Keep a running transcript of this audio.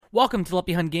Welcome to Left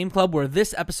Behind Game Club, where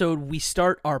this episode we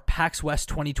start our PAX West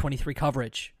 2023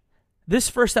 coverage. This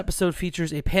first episode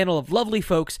features a panel of lovely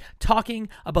folks talking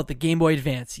about the Game Boy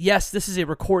Advance. Yes, this is a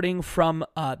recording from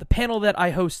the panel that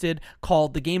I hosted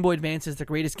called The Game Boy Advance is the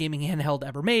Greatest Gaming Handheld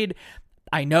Ever Made.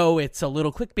 I know it's a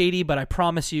little clickbaity, but I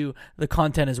promise you the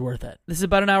content is worth it. This is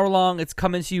about an hour long. It's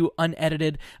coming to you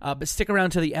unedited, but stick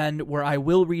around to the end where I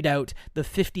will read out the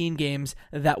 15 games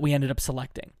that we ended up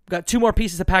selecting. We've got 2 more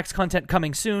pieces of PAX content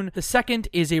coming soon. The second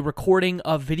is a recording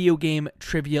of Video Game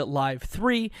Trivia Live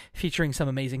 3 featuring some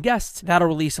amazing guests. That'll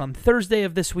release on Thursday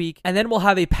of this week. And then we'll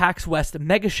have a PAX West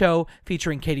mega show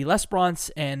featuring Katie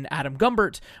Lesbronce and Adam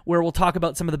Gumbert, where we'll talk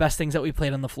about some of the best things that we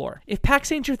played on the floor. If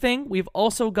PAX ain't your thing, we've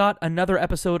also got another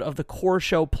episode of the core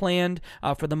show planned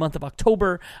for the month of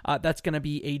October. That's going to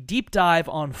be a deep dive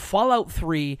on Fallout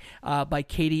 3 by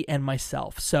Katie and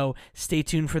myself. So stay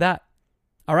tuned for that.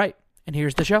 All right, and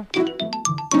here's the show.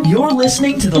 You're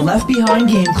listening to the Left Behind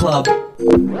Game Club.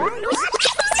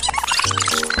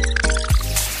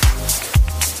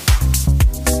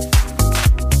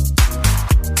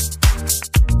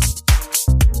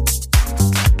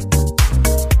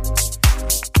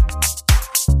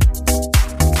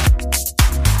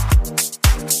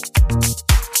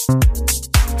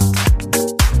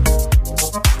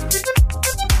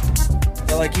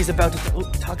 He's about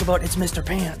to talk about it's Mr.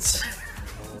 Pants.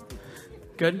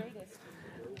 Good.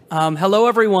 Hello,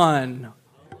 everyone.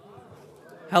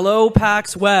 Hello,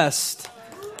 PAX West.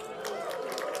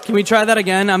 Can we try that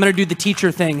again? I'm going to do the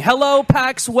teacher thing. Hello,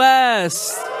 PAX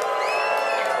West.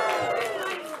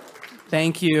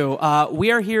 Thank you.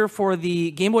 We are here for the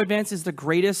Game Boy Advance is the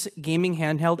greatest gaming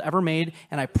handheld ever made,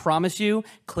 and I promise you,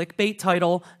 clickbait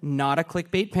title, not a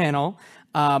clickbait panel.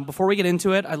 Before we get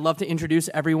into it, I'd love to introduce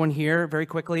everyone here very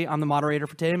quickly. I'm the moderator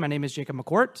for today. My name is Jacob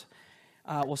McCourt.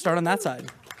 We'll start on that side.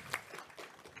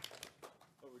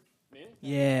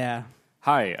 Yeah.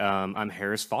 Hi, I'm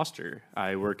Harris Foster.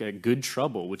 I work at Good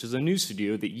Trouble, which is a new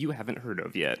studio that you haven't heard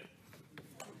of yet.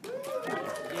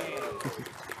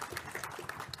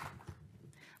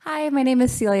 Hi, my name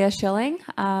is Celia Schilling.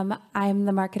 I'm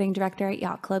the marketing director at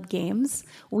Yacht Club Games.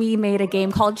 We made a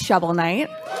game called Shovel Knight.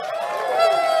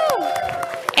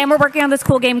 And we're working on this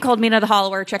cool game called Mina the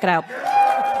Hollower. Check it out.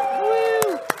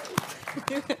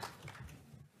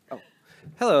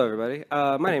 Hello, everybody.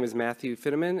 My name is Matthew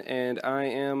Finneman, and I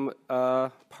am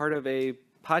part of a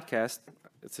podcast.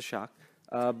 It's a shock.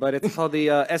 But it's called the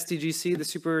SDGC, the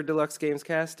Super Deluxe Games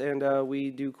Cast, and we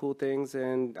do cool things,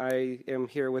 and I am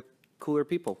here with cooler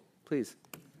people. Please.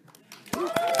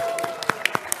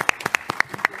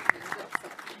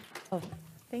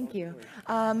 Thank you.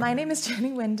 My name is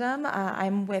Jenny Wyndham.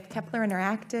 I'm with Kepler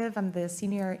Interactive. I'm the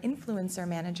senior influencer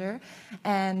manager,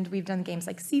 and we've done games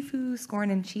like Sifu,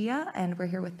 Scorn, and Chia, and we're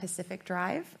here with Pacific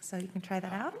Drive, so you can try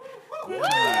that out.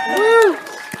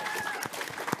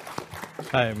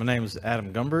 Hi, my name is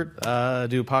Adam Gumbert. I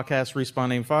do a podcast, Respawn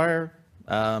Name Fire,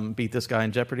 beat this guy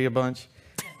in Jeopardy a bunch,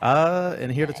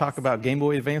 and here to talk about Game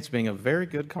Boy Advance being a very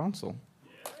good console.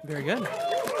 Very good.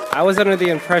 I was under the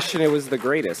impression it was the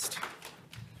greatest.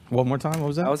 One more time, what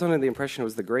was that? I was under the impression it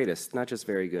was the greatest, not just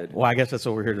very good. Well, I guess that's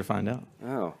what we're here to find out.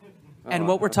 Oh. And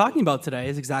what we're talking about today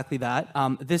is exactly that.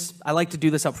 I like to do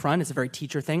this up front. It's a very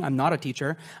teacher thing. I'm not a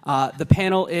teacher. The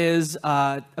panel is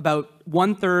about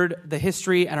 1/3 the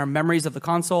history and our memories of the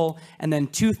console, and then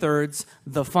 2/3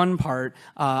 the fun part.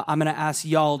 I'm going to ask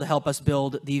y'all to help us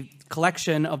build the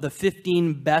collection of the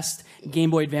 15 best Game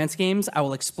Boy Advance games. I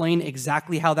will explain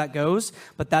exactly how that goes,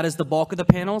 but that is the bulk of the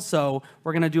panel, so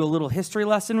we're going to do a little history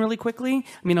lesson really quickly.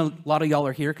 I mean, a lot of y'all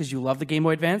are here because you love the Game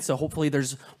Boy Advance, so hopefully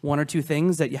there's 1 or 2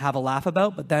 things that you have a laugh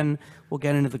about, but then we'll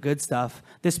get into the good stuff.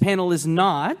 This panel is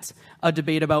not a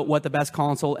debate about what the best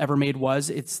console ever made was.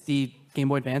 It's the Game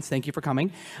Boy Advance. Thank you for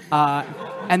coming.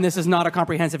 And this is not a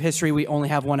comprehensive history. We only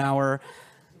have 1 hour.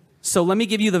 So let me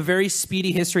give you the very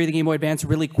speedy history of the Game Boy Advance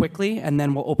really quickly, and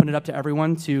then we'll open it up to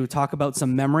everyone to talk about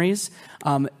some memories.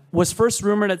 Was first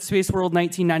rumored at Space World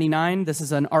 1999. This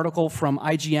is an article from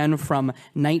IGN from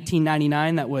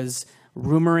 1999 that was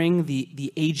rumoring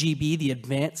the AGB, the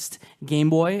Advanced Game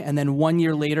Boy, and then 1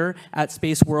 year later at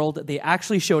Space World, they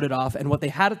actually showed it off, and what they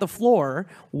had at the floor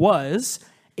was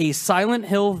a Silent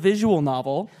Hill visual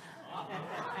novel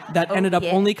that ended up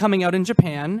only coming out in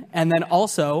Japan, and then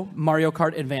also Mario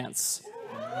Kart Advance.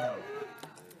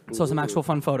 So some actual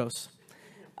fun photos.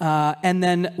 And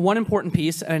then one important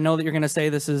piece, and I know that you're going to say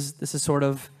this is sort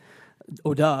of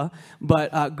Oh, duh.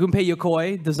 But Gunpei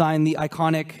Yokoi designed the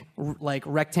iconic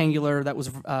rectangular, that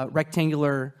was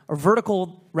rectangular, or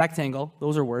vertical rectangle,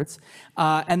 those are words.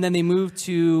 And then they moved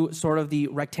to sort of the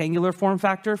rectangular form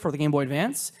factor for the Game Boy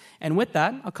Advance. And with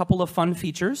that, a couple of fun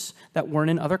features that weren't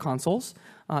in other consoles.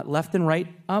 Left and right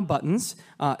buttons,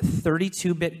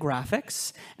 32-bit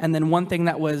graphics, and then one thing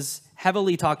that was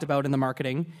heavily talked about in the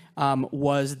marketing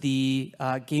was the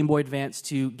Game Boy Advance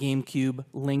to GameCube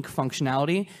link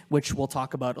functionality, which we'll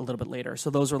talk about a little bit later. So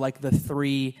those are like the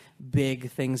three big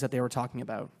things that they were talking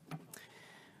about.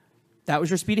 That was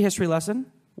your speedy history lesson.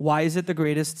 Why is it the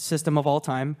greatest system of all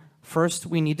time? First,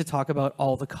 we need to talk about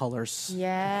all the colors.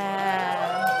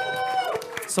 Yeah.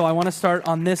 So I want to start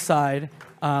on this side.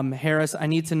 Harris, I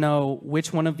need to know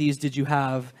which one of these did you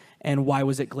have and why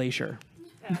was it Glacier?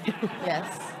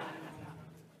 Yes.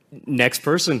 Next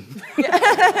person.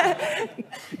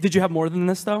 Did you have more than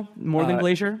this, though? More than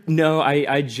Glacier? No,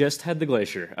 I just had the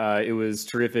Glacier. It was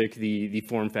terrific. The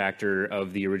form factor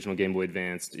of the original Game Boy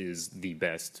Advance is the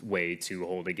best way to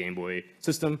hold a Game Boy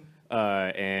system.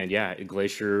 And yeah,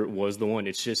 Glacier was the one.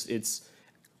 It's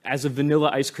as a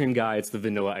vanilla ice cream guy, it's the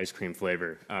vanilla ice cream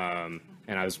flavor.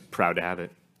 And I was proud to have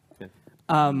it.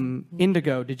 Yeah.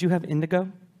 Indigo. Did you have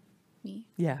Indigo? Me?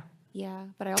 Yeah. Yeah,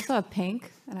 but I also have pink,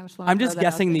 and I was. I'm just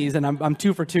guessing these, and I'm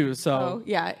 2 for 2. So. Oh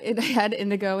yeah, it had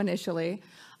indigo initially,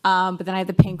 but then I had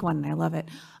the pink one, and I love it.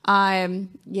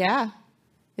 Yeah,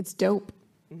 it's dope.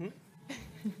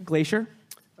 Glacier.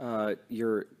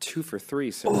 You're 2 for 3,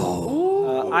 sir.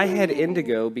 I had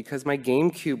Indigo because my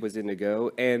GameCube was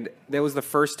Indigo, and that was the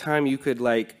first time you could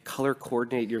like color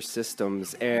coordinate your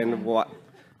systems. And what?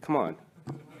 Come on.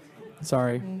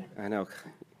 Sorry. I know.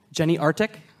 Jenny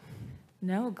Arctic.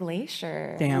 No,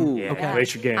 Glacier. Damn. Ooh, yeah, Okay.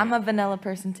 Glacier game. I'm a vanilla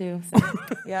person too. So.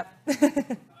 Yep.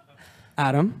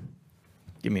 Adam.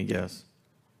 Give me a guess.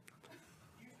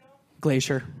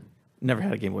 Glacier. Never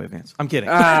had a Game Boy Advance. I'm kidding.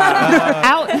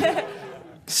 Out.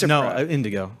 No,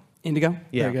 Indigo. Indigo.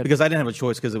 Yeah, Very good. because I didn't have a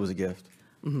choice because it was a gift.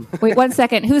 Wait 1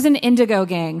 second. Who's an indigo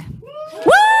gang?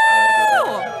 Woo!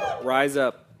 Rise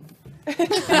up.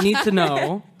 I need to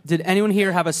know, did anyone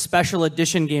here have a special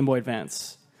edition Game Boy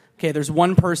Advance? Okay, there's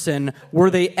one person.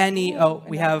 Were they any... Oh,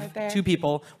 we have right there. 2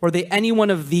 people. Were they any one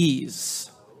of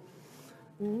these?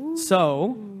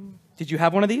 So, did you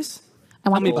have one of these? I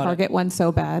want me the about Target one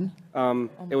so bad.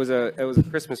 It was a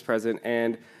Christmas present,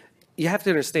 and you have to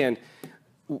understand.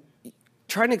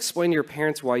 Trying to explain to your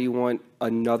parents why you want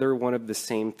another one of the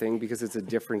same thing because it's a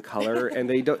different color, and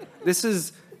they don't. This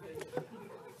is.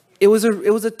 It was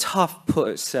a tough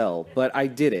sell, but I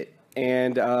did it,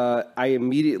 and I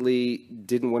immediately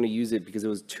didn't want to use it because it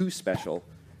was too special,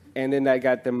 and then that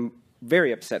got them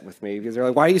very upset with me because they're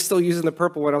like, "Why are you still using the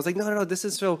purple one?" I was like, "No, this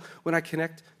is so when I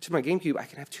connect to my GameCube, I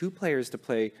can have 2 players to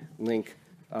play Link,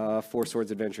 4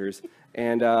 Swords Adventures."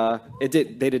 And they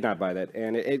did not buy that,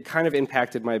 and it kind of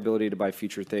impacted my ability to buy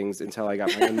future things until I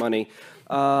got my own money.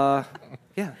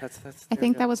 Yeah, that's. I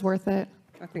think that was worth it.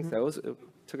 I think so. It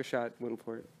took a shot, went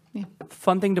for it. Yeah.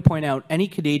 Fun thing to point out, any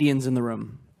Canadians in the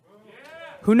room?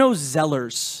 Who knows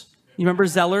Zellers? You remember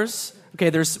Zellers? Okay,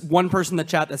 there's one person in the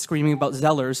chat that's screaming about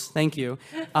Zellers. Thank you.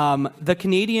 The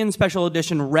Canadian Special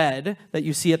Edition Red that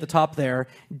you see at the top there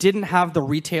didn't have the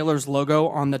retailer's logo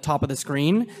on the top of the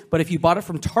screen, but if you bought it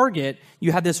from Target,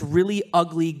 you had this really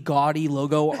ugly, gaudy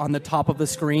logo on the top of the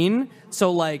screen.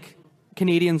 So, like,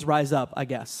 Canadians rise up, I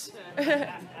guess.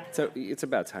 So it's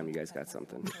about time you guys got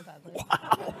something.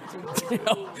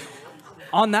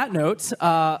 On that note,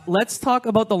 let's talk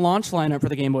about the launch lineup for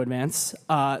the Game Boy Advance.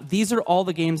 These are all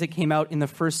the games that came out in the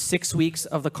first 6 weeks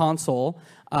of the console.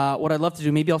 What I'd love to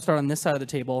do, maybe I'll start on this side of the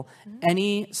table.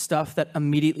 Any stuff that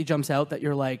immediately jumps out that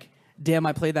you're like, damn,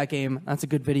 I played that game. That's a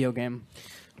good video game.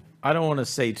 I don't want to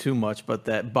say too much, but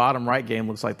that bottom right game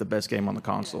looks like the best game on the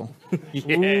console.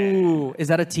 Ooh, is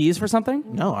that a tease for something?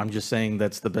 No, I'm just saying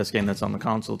that's the best game that's on the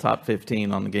console. Top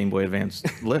 15 on the Game Boy Advance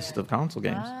list of console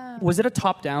games. Was it a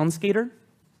top-down skater?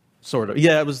 Sort of.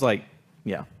 Yeah, it was like,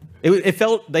 yeah. It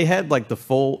felt they had like the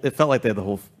full. It felt like they had the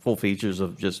whole full features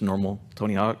of just normal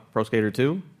Tony Hawk Pro Skater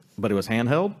 2, but it was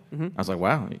handheld. I was like,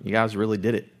 wow, you guys really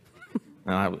did it.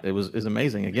 And it was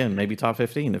amazing. Again, maybe top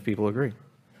 15 if people agree.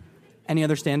 Any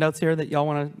other standouts here that y'all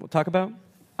want to talk about?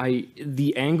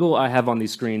 The angle I have on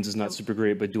these screens is not super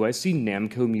great, but do I see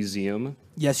Namco Museum?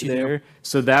 Yes, you there? do.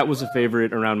 So that was a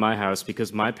favorite around my house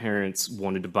because my parents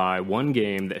wanted to buy one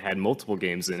game that had multiple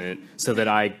games in it so that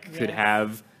I could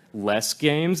have less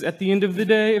games at the end of the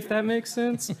day, if that makes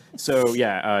sense. So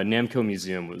yeah, Namco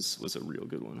Museum was a real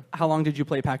good one. How long did you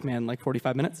play Pac-Man? Like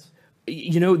 45 minutes?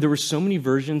 There were so many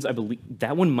versions. I believe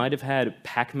that one might have had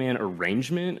Pac-Man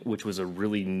arrangement, which was a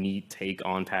really neat take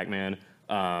on Pac-Man.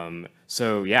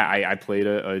 So yeah, I played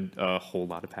a whole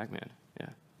lot of Pac-Man. Yeah.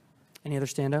 Any other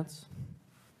standouts?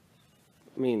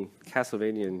 I mean,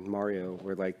 Castlevania and Mario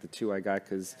were like the two I got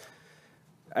because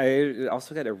I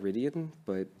also got Iridian,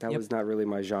 but that was not really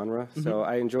my genre. So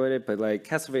I enjoyed it, but like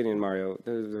Castlevania and Mario,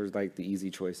 those are like the easy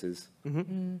choices.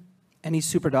 Any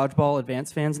Super Dodgeball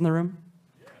Advance fans in the room?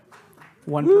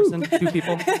 One person, 2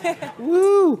 people?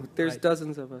 Woo! There's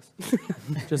dozens of us.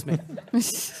 Just me.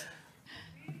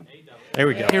 There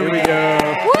we go. Here we go.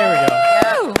 There we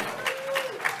go.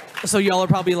 So y'all are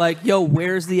probably like, yo,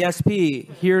 where's the SP?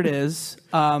 Here it is.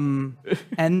 And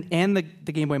the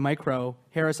Game Boy Micro.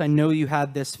 Harris, I know you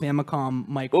had this Famicom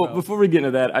Micro. Well, before we get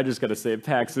into that, I just got to say,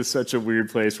 PAX is such a weird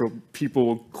place where people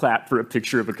will clap for a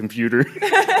picture of a computer.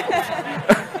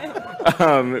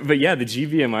 But yeah, the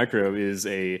GBA Micro is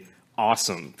a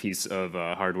awesome piece of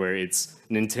hardware. It's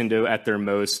Nintendo at their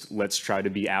most let's try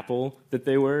to be Apple that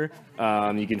they were.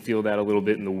 You can feel that a little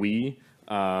bit in the Wii.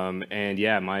 And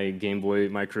yeah, my Game Boy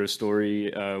Micro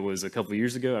story was a couple of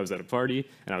years ago. I was at a party,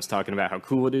 and I was talking about how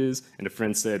cool it is, and a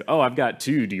friend said, oh, I've got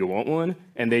 2. Do you want one?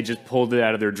 And they just pulled it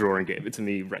out of their drawer and gave it to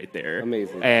me right there.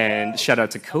 Amazing. And shout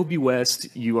out to Kobe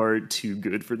West. You are too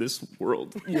good for this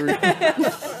world.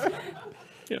 Yeah.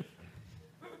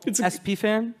 It's a, SP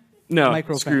fan? no,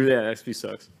 Micro screw fan. that. SP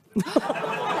sucks.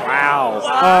 Wow.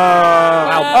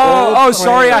 Oh,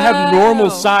 sorry, I have normal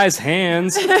size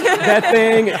hands. That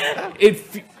thing,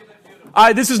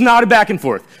 this is not a back and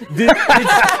forth.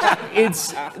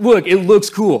 Look, it looks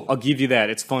cool. I'll give you that.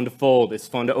 It's fun to fold. It's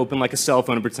fun to open like a cell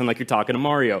phone and pretend like you're talking to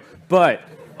Mario. But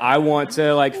I want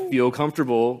to feel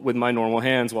comfortable with my normal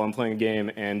hands while I'm playing a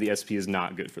game, and the SP is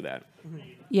not good for that.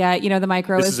 Yeah, the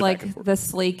Micro This is is a back and like forth. the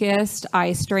sleekest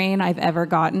eye strain I've ever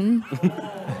gotten.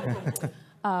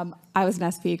 I was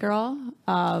an SP girl.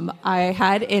 I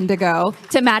had Indigo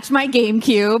to match my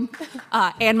GameCube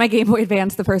and my Game Boy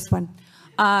Advance, the first one.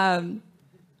 I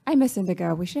miss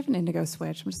Indigo. We should have an Indigo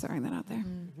Switch. I'm just throwing that out there.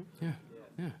 Yeah.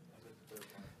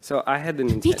 So I had the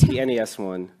NES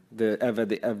one, of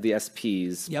the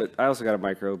SPs, Yep. but I also got a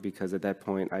Micro because at that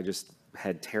point I just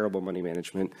had terrible money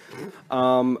management.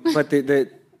 But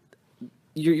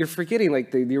you're forgetting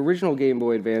the original Game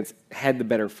Boy Advance had the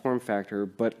better form factor,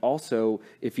 but also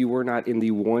if you were not in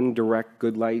the one direct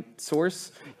good light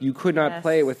source, you could not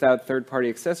play it without third-party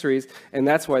accessories, and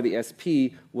that's why the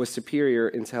SP was superior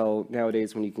until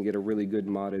nowadays when you can get a really good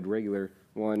modded regular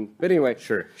one. But anyway,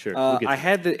 Sure. We'll get I to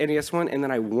had the NES one, and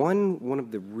then I won one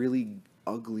of the really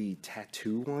ugly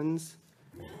tattoo ones.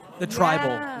 The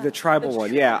Tribal. The tribal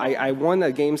one, yeah. I won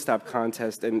a GameStop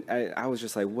contest, and I was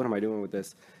just like, what am I doing with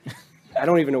this? I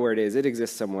don't even know where it is. It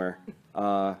exists somewhere.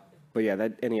 But yeah,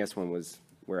 that NES one was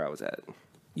where I was at.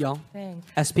 Y'all? Dang.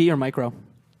 SP or Micro?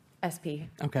 SP.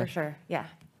 Okay. For sure. Yeah.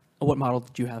 What model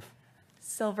did you have?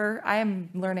 Silver. I am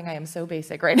learning I am so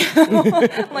basic right now.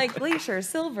 Like Glacier,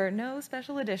 silver, no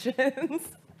special editions.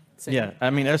 Yeah,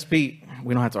 I mean SP.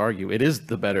 We don't have to argue. It is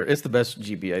the better. It's the best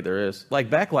GBA there is.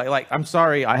 Backlight. I'm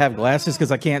sorry, I have glasses because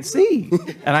I can't see,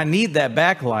 and I need that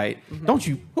backlight. Don't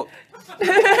you?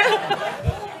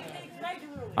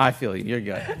 I feel you. You're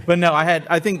good. But no,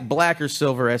 I think black or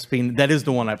silver SP. That is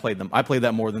the one I played them. I played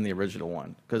that more than the original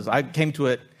one because I came to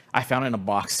it. I found it in a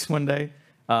box one day,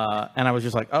 and I was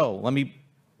just like, oh, let me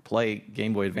play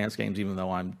Game Boy Advance games, even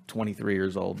though I'm 23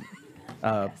 years old.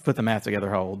 Put the math together.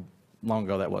 How long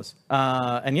ago that was.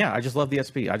 And yeah, I just love the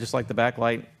SP. I just like the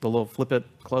backlight, the little flip it,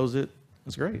 close it.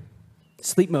 It's great.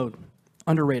 Sleep mode.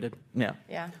 Underrated. Yeah.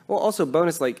 Yeah. Well, also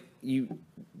bonus, you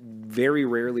very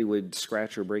rarely would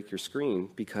scratch or break your screen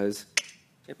because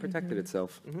it protected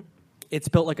itself. It's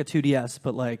built like a 2DS,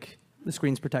 but the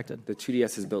screen's protected. The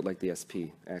 2DS is built like the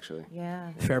SP, actually.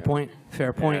 Yeah. Fair point.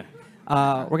 We're going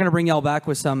to bring y'all back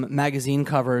with some magazine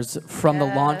covers from the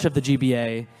launch of the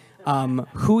GBA.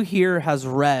 Who here has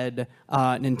read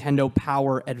Nintendo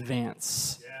Power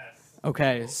Advance? Yes.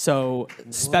 Okay, so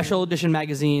special edition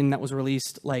magazine that was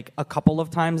released a couple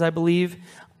of times, I believe,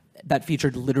 that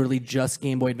featured literally just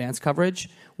Game Boy Advance coverage.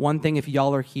 One thing, if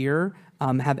y'all are here,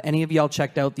 have any of y'all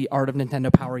checked out The Art of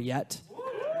Nintendo Power yet?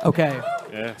 Okay.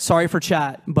 Yeah. Sorry for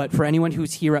chat, but for anyone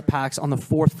who's here at PAX on the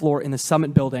 4th floor in the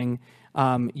Summit Building,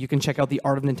 you can check out The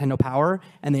Art of Nintendo Power,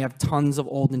 and they have tons of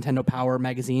old Nintendo Power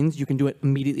magazines. You can do it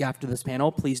immediately after this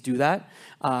panel. Please do that.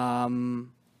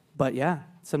 But yeah,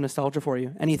 some nostalgia for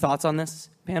you. Any thoughts on this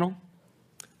panel?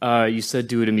 You said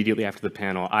do it immediately after the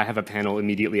panel. I have a panel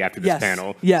immediately after this Yes.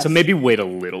 panel. Yes. So maybe wait a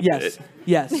little bit.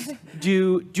 Yes.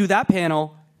 Do that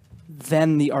panel,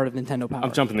 than the Art of Nintendo Power.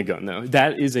 I'm jumping the gun, though.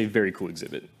 That is a very cool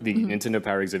exhibit. The Nintendo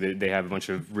Power exhibit, they have a bunch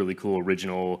of really cool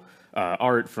original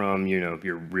art from,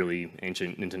 your really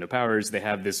ancient Nintendo Powers. They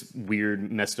have this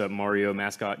weird, messed up Mario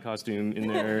mascot costume in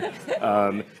there.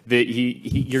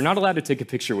 You're not allowed to take a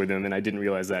picture with him, and I didn't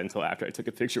realize that until after I took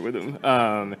a picture with him.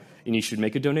 And you should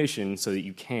make a donation so that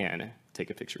you can take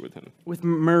a picture with him. With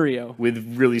Mario.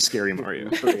 With really scary Mario.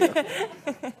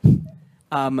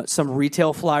 Some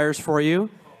retail flyers for you,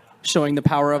 showing the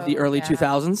power of the early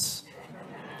 2000s.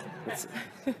 It's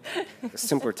a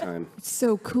simpler time. It's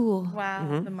so cool.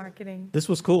 Wow, the marketing. This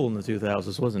was cool in the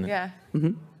 2000s, wasn't it? Yeah.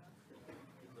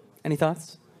 Any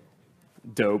thoughts?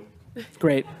 Dope.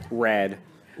 Great. Rad.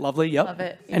 Lovely. Yep. Love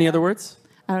it, Any yeah. other words?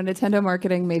 Nintendo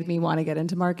marketing made me want to get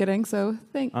into marketing, so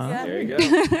thanks. Yeah. There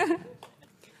you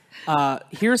go.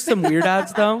 Here's some weird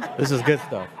ads, though. This is good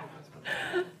stuff.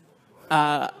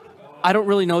 I don't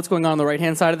really know what's going on the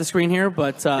right-hand side of the screen here,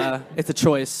 but it's a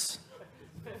choice.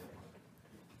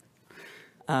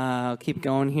 I'll keep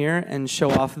going here and show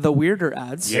off the weirder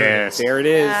ads. Yes. There it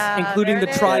is. Including there the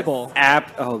it is. tribal.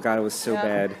 App. Oh god, it was so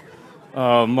bad.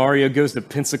 Mario goes to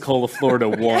Pensacola, Florida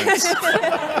once.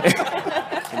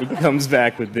 And he comes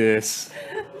back with this.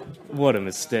 What a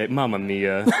mistake. Mamma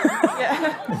mia.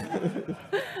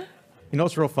 You know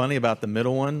what's real funny about the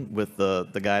middle one with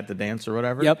the guy at the dance or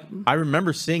whatever? Yep. I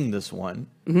remember seeing this one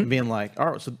and being like,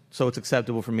 all right, so it's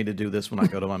acceptable for me to do this when I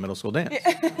go to my middle school dance,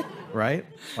 right?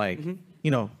 Like,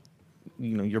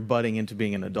 you're budding into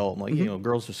being an adult. Like,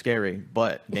 girls are scary,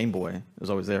 but Game Boy is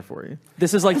always there for you.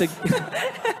 This is like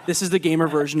this is the gamer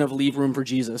version of Leave Room for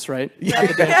Jesus, right? At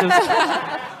the dances.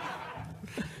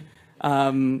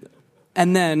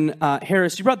 And then,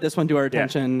 Harris, you brought this one to our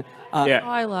attention. Yeah. Oh,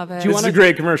 I love it. Do you This is wanna- a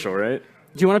great commercial, right?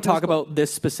 Do you want to talk about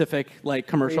this specific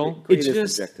commercial? Great It is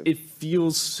just, subjective. it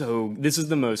feels so, this is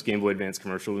the most Game Boy Advance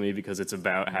commercial to me because it's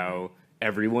about how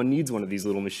everyone needs one of these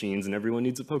little machines and everyone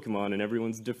needs a Pokemon and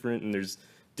everyone's different and there's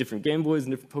different Game Boys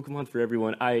and different Pokemon for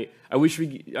everyone. I wish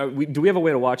do we have a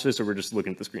way to watch this or we're just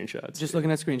looking at the screenshots? Just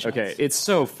looking at screenshots. Okay, it's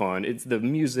so fun. The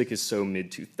music is so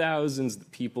mid-2000s. The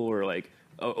people are like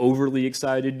overly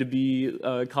excited to be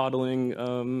coddling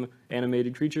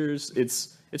animated creatures.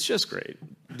 It's just great.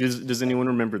 Does anyone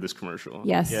remember this commercial?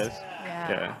 Yes. Yes. Yeah.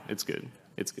 Yeah. It's good.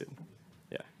 It's good.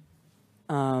 Yeah.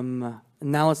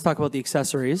 Now let's talk about the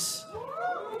accessories.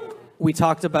 We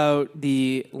talked about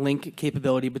the link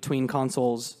capability between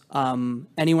consoles.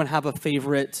 Anyone have a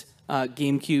favorite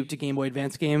GameCube to Game Boy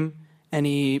Advance game?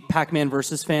 Any Pac-Man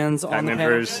Versus fans on the Pac-Man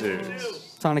panel?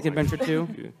 versus. Sonic Adventure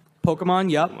 2? Pokemon?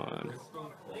 Yep. Come on.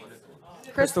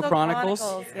 Crystal Chronicles?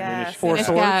 Yes. Four Finish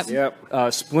Swords? Gap.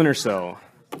 Yep. Splinter Cell.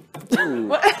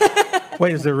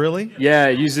 Wait, is there really? Yeah,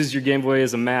 it uses your Game Boy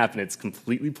as a map, and it's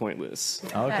completely pointless.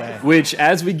 Okay. Which,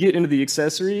 as we get into the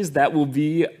accessories, that will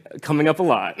be coming up a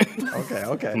lot.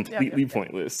 Okay. Completely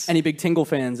pointless. Any big Tingle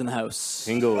fans in the house?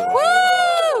 Single.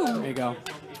 There you go.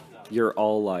 You're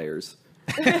all liars.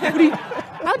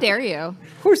 How dare you?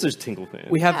 Of course, there's Tingle fans.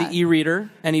 We have the e-reader.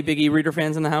 Any big e-reader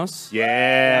fans in the house?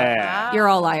 Yeah. You're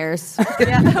all liars.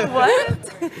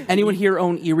 What? Anyone here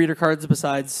own e-reader cards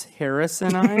besides Harris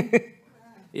and I?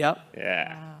 Yep.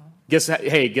 Yeah.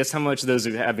 Guess how much those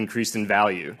have increased in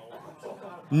value?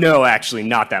 No, actually,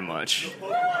 not that much.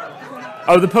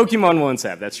 Oh, the Pokemon ones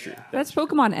have. That's true. That's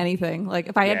Pokemon anything. Like,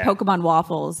 if I had Yeah. Pokemon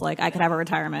waffles, like, I could have a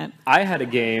retirement. I had a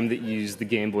game that used the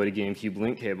Game Boy to GameCube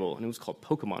link cable, and it was called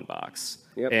Pokemon Box.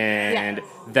 Yep. And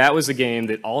that was a game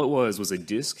that all it was a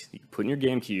disc you could put in your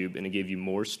GameCube, and it gave you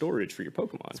more storage for your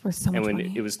Pokemon. It's worth so much and when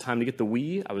money. it was time to get the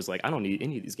Wii, I was like, I don't need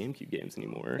any of these GameCube games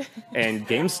anymore. And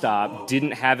GameStop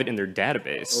didn't have it in their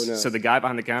database. Oh, no. So the guy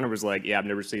behind the counter was like, yeah, I've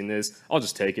never seen this. I'll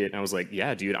just take it. And I was like,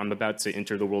 yeah, dude, I'm about to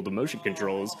enter the world of motion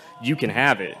controls. You can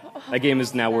have it. That game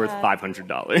is now worth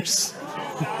 $500.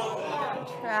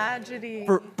 Tragedy.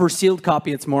 For sealed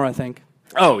copy, it's more, I think.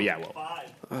 Oh, yeah, well.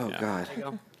 Oh god.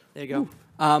 There you go.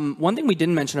 One thing we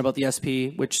didn't mention about the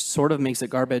SP, which sort of makes it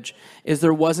garbage, is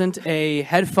there wasn't a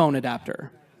headphone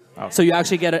adapter. So you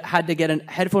actually had to get a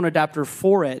headphone adapter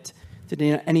for it. Did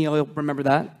any of you remember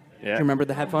that? Yeah. Do you remember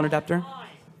the headphone adapter?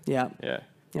 Yeah. Yeah.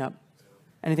 Yeah.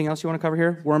 Anything else you want to cover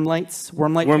here? Worm lights?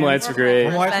 Worm lights were great.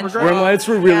 Worm lights were great. Worm lights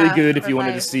were really Yeah, good if you worm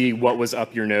wanted to lights. see what was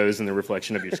up your nose in the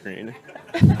reflection of your screen.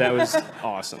 That was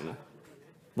awesome.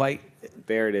 Like,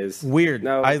 There it is. weird.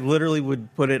 No. I literally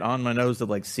would put it on my nose to,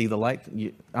 like, see the light.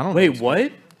 I don't Wait, know.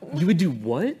 what? You would do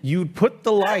what? You'd put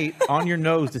the light on your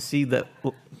nose to see the...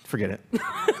 Well, forget it.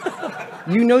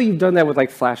 You know you've done that with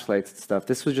like flashlights and stuff.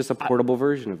 This was just a portable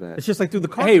version of that. It's just like through the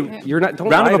car. Hey, You're not. Don't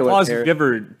round lie of to us, applause if Eric. you've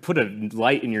ever put a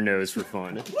light in your nose for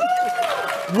fun.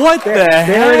 What the heck?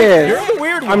 There it is. You're the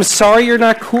weirdo. weird one. I'm sorry you're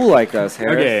not cool like us,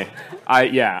 Harris. Okay.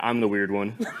 I'm the weird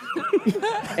one.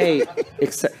 Hey,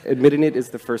 admitting it is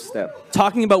the first step.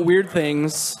 Talking about weird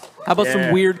things. How about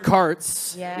some weird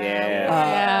carts?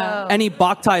 Yeah. Any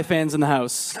Boktai fans in the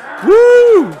house?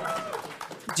 Woo!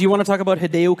 Do you want to talk about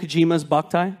Hideo Kojima's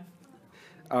Boktai?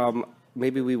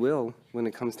 Maybe we will when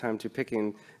it comes time to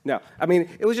picking. No, I mean,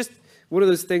 it was just one of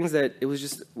those things that it was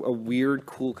just a weird,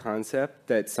 cool concept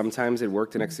that sometimes it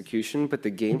worked in execution, but the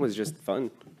game was just fun.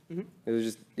 Mm-hmm. It was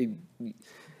just,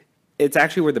 it's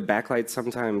actually where the backlight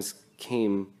sometimes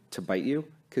came to bite you,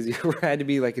 because you had to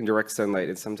be like in direct sunlight,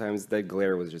 and sometimes the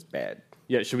glare was just bad.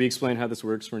 Yeah, should we explain how this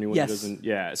works for anyone Yes. who doesn't?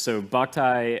 Yeah, so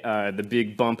Boktai, the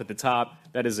big bump at the top,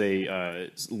 that is a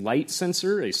light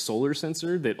sensor, a solar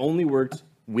sensor that only worked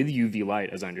with UV light,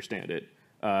 as I understand it.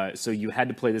 So you had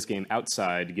to play this game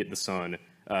outside to get the sun.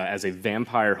 As a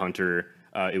vampire hunter,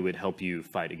 it would help you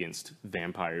fight against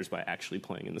vampires by actually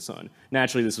playing in the sun.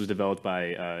 Naturally, this was developed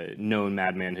by known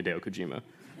madman Hideo Kojima.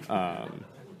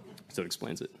 So it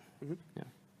explains it. Mm-hmm. Yeah.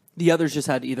 The others just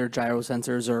had either gyro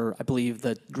sensors or I believe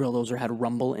the drill dozer had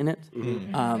rumble in it.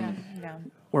 Mm-hmm.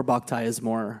 Where Boktai is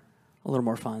a little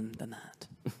more fun than that.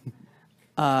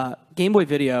 Game Boy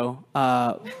Video,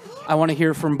 I want to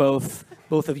hear from both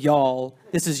of y'all.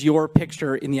 This is your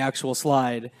picture in the actual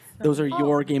slide. Those are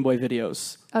your Game Boy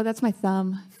videos. Oh, that's my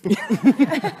thumb. Do you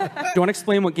want to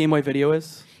explain what Game Boy Video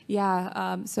is?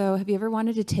 Yeah. So have you ever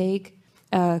wanted to take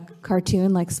a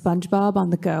cartoon like SpongeBob on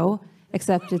the go,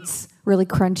 except it's really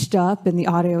crunched up and the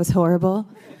audio is horrible?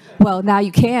 Well, now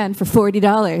you can for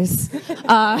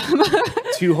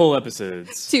 $40. 2 whole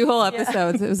episodes. 2 whole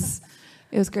episodes.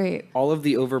 It was great. All of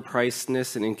the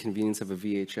overpricedness and inconvenience of a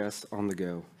VHS on the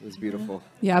go. It was beautiful.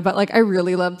 Yeah, but like I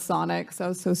really loved Sonic, so I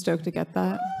was so stoked to get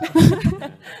that.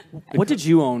 What did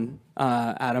you own,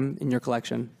 Adam, in your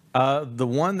collection? The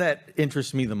one that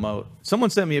interests me the most,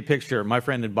 someone sent me a picture. My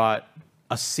friend had bought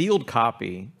a sealed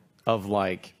copy of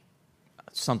like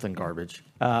something garbage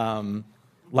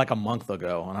like a month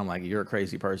ago. And I'm like, you're a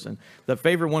crazy person. The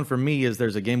favorite one for me is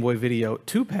there's a Game Boy Video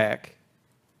 2-pack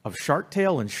of Shark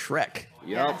Tale and Shrek.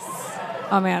 Yep.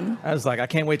 Oh, man. I was like, I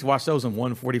can't wait to watch those in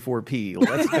 144p.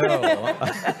 Let's go.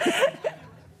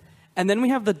 And then we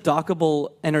have the dockable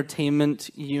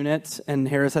entertainment unit. And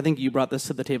Harris, I think you brought this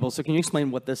to the table. So can you explain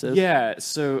what this is? Yeah,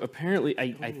 so apparently,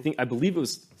 I believe it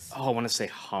was, I want to say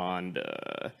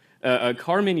Honda. A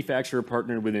car manufacturer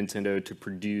partnered with Nintendo to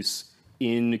produce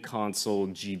in-console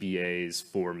GBAs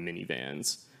for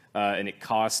minivans. And it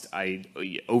cost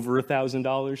over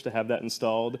 $1,000 to have that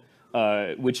installed,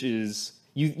 which is,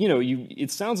 it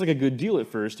sounds like a good deal at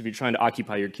first if you're trying to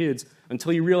occupy your kids,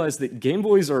 until you realize that Game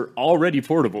Boys are already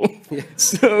portable.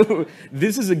 So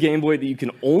this is a Game Boy that you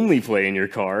can only play in your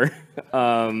car.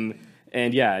 And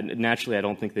yeah, naturally, I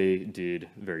don't think they did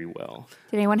very well.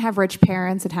 Did anyone have rich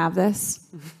parents and have this?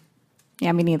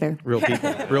 Yeah, me neither. Real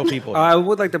people. I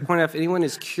would like to point out, if anyone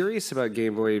is curious about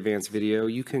Game Boy Advance Video,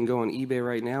 you can go on eBay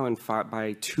right now and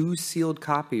buy 2 sealed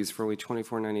copies for only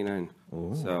 $24.99.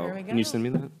 So, There we go. Can you send me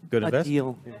that? Good A investment.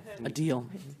 deal. A deal.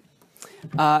 Is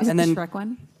And it then the Shrek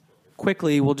one?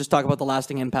 quickly, we'll just talk about the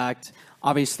lasting impact.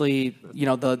 Obviously,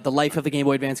 the life of the Game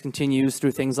Boy Advance continues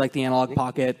through things like the Analog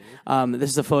Pocket. This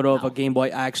is a photo of a Game Boy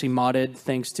I actually modded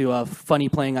thanks to a funny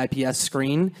playing IPS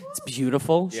screen. It's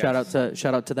beautiful. Yes.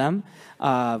 Shout out to them.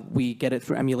 We get it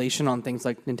through emulation on things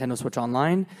like Nintendo Switch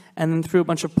Online, and then through a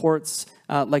bunch of ports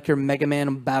like your Mega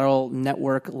Man Battle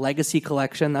Network Legacy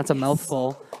Collection. That's a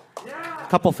mouthful. A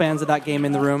couple fans of that game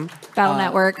in the room. Battle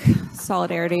Network,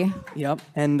 Solidarity. Yep,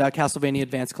 and Castlevania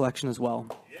Advance Collection as well.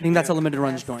 I think that's a limited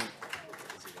runs joint.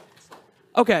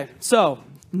 Okay, so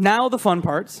now the fun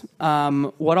part.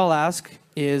 What I'll ask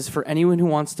is for anyone who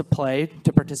wants to play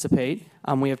to participate.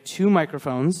 We have 2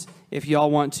 microphones. If y'all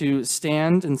want to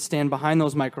stand behind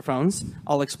those microphones,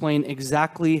 I'll explain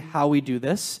exactly how we do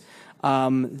this.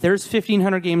 There's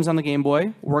 1,500 games on the Game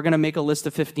Boy. We're going to make a list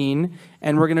of 15,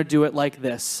 and we're going to do it like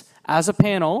this. As a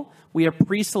panel, we have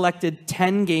pre-selected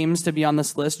 10 games to be on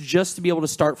this list just to be able to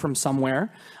start from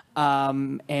somewhere.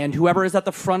 And whoever is at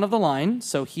the front of the line,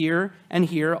 so here and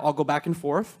here, I'll go back and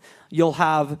forth. You'll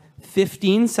have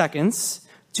 15 seconds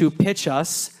to pitch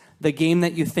us the game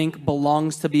that you think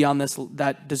belongs to be on this,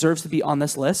 that deserves to be on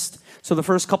this list. So the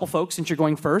first couple folks, since you're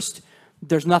going first,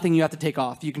 there's nothing you have to take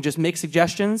off. You can just make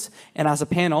suggestions, and as a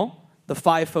panel, the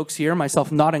 5 folks here,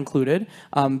 myself not included,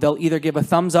 they'll either give a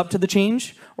thumbs up to the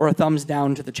change or a thumbs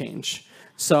down to the change.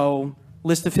 So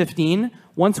list of 15.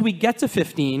 Once we get to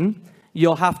 15,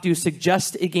 you'll have to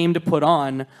suggest a game to put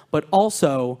on, but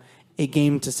also a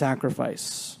game to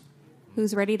sacrifice.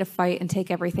 Who's ready to fight and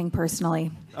take everything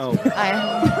personally? Wait,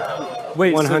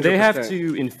 so they 100%. have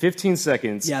to, in 15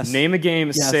 seconds, Yes. name a game,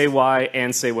 Yes. say why,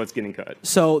 and say what's getting cut.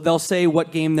 So they'll say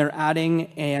what game they're adding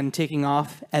and taking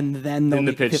off, and then they'll Then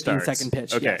the make a pitch 15-second starts.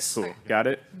 pitch. Okay, Yes. cool. Got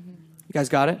it? You guys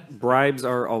got it? Bribes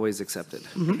are always accepted.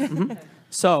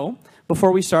 So,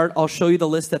 before we start, I'll show you the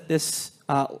list that this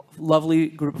lovely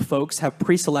group of folks have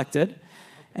pre-selected,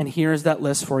 and here's that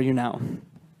list for you now.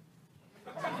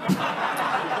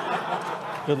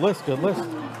 Good list, good list.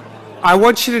 I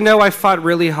want you to know I fought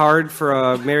really hard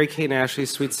for Mary-Kate and Ashley's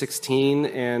Sweet 16,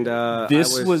 and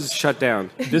This I was- shut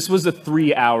down. This was a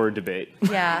 3-hour debate.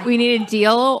 Yeah. We need a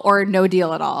deal or no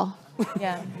deal at all.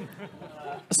 Yeah.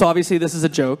 So obviously this is a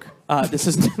joke. This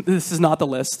is not the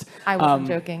list. I wasn't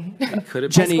joking. Could it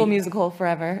Jenny- School Musical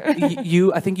forever. I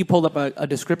think you pulled up a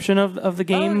description of the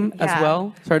game as yeah.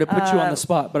 well. Sorry to put you on the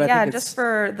spot, but I yeah, think it's just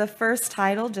for the first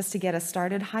title, just to get us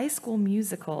started, High School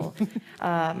Musical.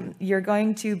 You're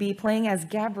going to be playing as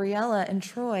Gabriella and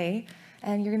Troy,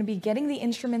 and you're going to be getting the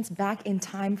instruments back in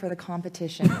time for the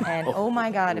competition. And oh my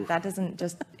God, if that doesn't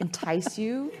just entice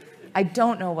you, I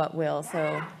don't know what will.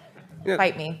 So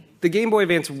fight me. The Game Boy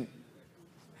Advance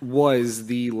was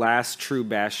the last true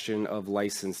bastion of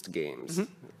licensed games.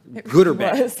 Good or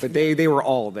bad, was. but they were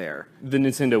all there. The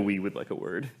Nintendo Wii would like a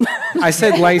word. I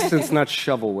said licensed, not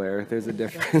shovelware. There's a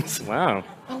difference. Wow.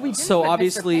 Oh, we didn't So put Mr.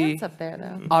 obviously- Pants up there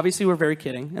though. obviously we're very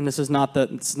kidding, and this is not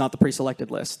the pre-selected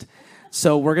list.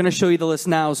 So we're going to show you the list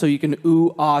now, so you can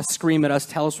ooh ah scream at us,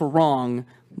 tell us we're wrong.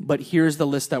 But here's the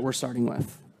list that we're starting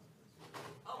with.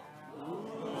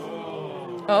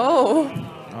 Oh.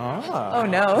 Oh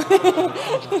no.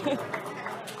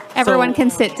 Everyone can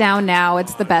sit down now.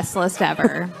 It's the best list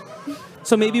ever.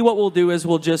 So maybe what we'll do is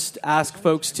we'll just ask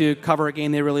folks to cover a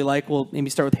game they really like. We'll maybe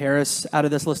start with Harris. Out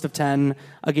of this list of 10,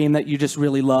 a game that you just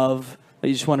really love, that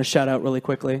you just want to shout out really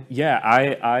quickly.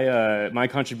 Yeah, my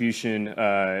contribution,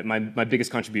 my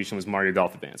biggest contribution was Mario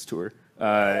Golf Advance Tour.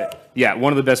 Yeah,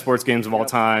 one of the best sports games of all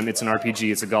time. It's an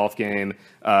RPG. It's a golf game.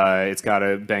 It's got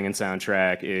a banging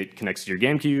soundtrack. It connects to your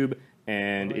GameCube,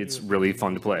 and it's really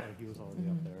fun to play.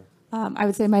 I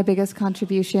would say my biggest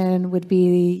contribution would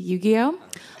be Yu-Gi-Oh!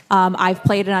 I've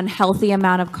played an unhealthy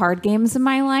amount of card games in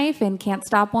my life, and can't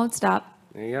stop, won't stop.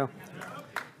 There you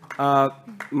go.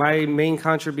 My main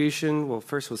contribution, well,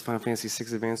 first was Final Fantasy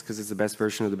VI Advance because it's the best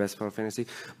version of the best Final Fantasy.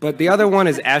 But the other one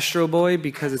is Astro Boy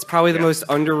because it's probably the most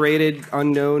underrated,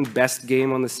 unknown, best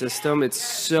game on the system. It's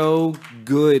so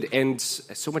good and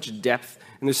so much depth,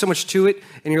 and there's so much to it.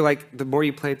 And you're like, the more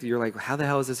you play it, you're like, how the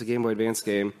hell is this a Game Boy Advance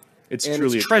game? It's And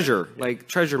truly it's a treasure. Like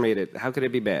Treasure made it. How could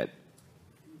it be bad?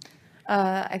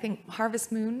 I think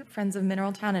Harvest Moon, Friends of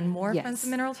Mineral Town, and more Yes. Friends of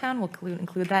Mineral Town. We'll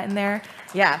include that in there.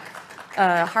 Yeah.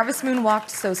 Harvest Moon walked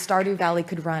so Stardew Valley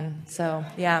could run. So,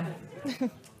 yeah.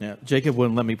 Yeah, Jacob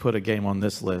wouldn't let me put a game on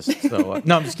this list. So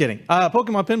no, I'm just kidding.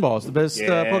 Pokemon Pinball is the best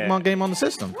Yeah. Pokemon game on the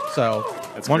system. So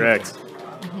That's wonderful.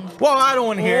 correct. Well, I don't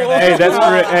want to hear that. Hey, that's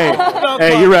correct.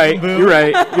 Hey, you're right. You're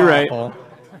right. You're right. Awful.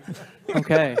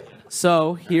 Okay,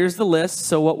 so here's the list.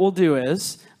 So what we'll do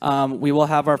is we will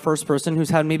have our first person who's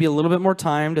had maybe a little bit more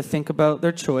time to think about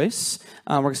their choice.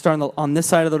 We're going to start on this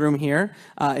side of the room here.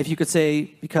 If you could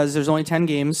say, because there's only 10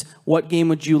 games, what game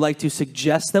would you like to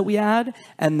suggest that we add?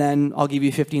 And then I'll give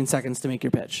you 15 seconds to make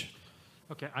your pitch.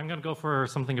 Okay, I'm going to go for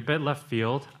something a bit left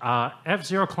field.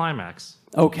 F-Zero Climax.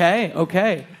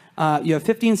 Okay. You have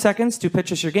 15 seconds to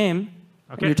pitch us your game.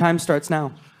 Okay. Your time starts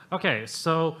now. Okay,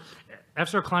 so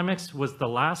F-Zero Climax was the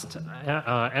last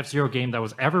F-Zero game that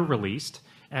was ever released,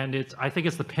 and I think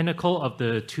it's the pinnacle of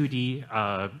the 2D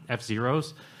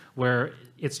F-Zeros, where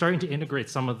it's starting to integrate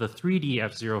some of the 3D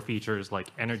F-Zero features like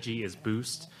energy is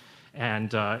boost,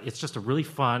 and it's just a really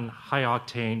fun,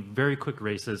 high-octane, very quick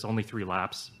races, only 3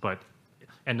 laps,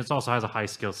 and it also has a high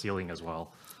skill ceiling as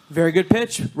well. Very good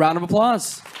pitch. Round of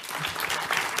applause.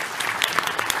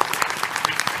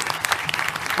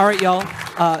 All right, y'all.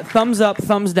 Thumbs up,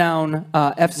 thumbs down,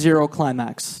 F-Zero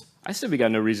Climax. I said we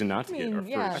got no reason not to get our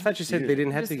yeah. I first. thought you said they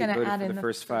didn't have Just to get gonna voted add for in the the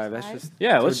first first 5. That's five? just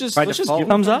Yeah, let's just by give default.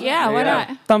 Thumbs up? Yeah, why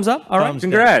not? Thumbs up? All right. Thumbs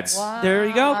Congrats. There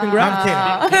you go. Congrats.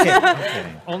 I'm kidding. I'm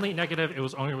kidding. Only negative, it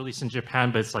was only released in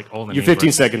Japan, but it's like all in Your English.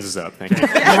 15 seconds is up. Thank you.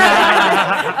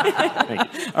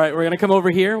 All right, we're going to come over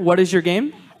here. What is your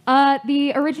game?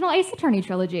 The original Ace Attorney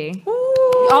trilogy.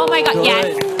 Oh my God,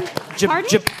 yes.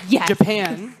 Pardon? Yes.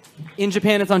 Japan. In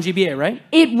Japan, it's on GBA, right?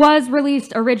 It was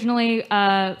released originally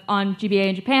on GBA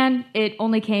in Japan. It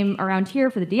only came around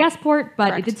here for the DS port, but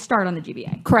Correct. it did start on the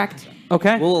GBA. Correct.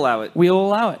 Okay. We'll allow it. We'll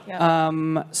allow it.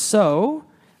 Yeah. So,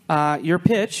 your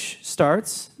pitch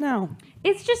starts now.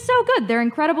 it's just so good. They're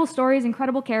incredible stories,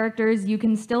 incredible characters. You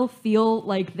can still feel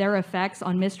like their effects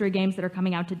on mystery games that are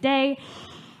coming out today.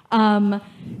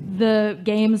 The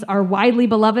games are widely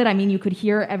beloved. I mean, you could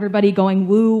hear everybody going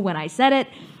woo when I said it.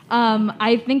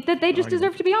 I think that they just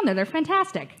deserve to be on there. They're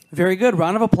fantastic. Very good.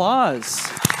 Round of applause.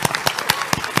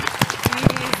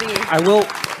 I will.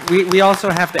 We also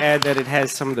have to add that it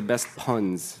has some of the best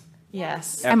puns.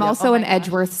 Yes. I'm also an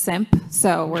Edgeworth simp,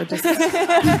 so we're just...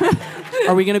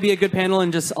 Are we going to be a good panel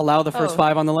and just allow the first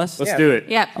 5 on the list? Let's do it.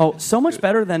 Yep. Oh, so much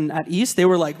better than at East. They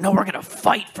were like, no, we're going to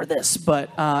fight for this. But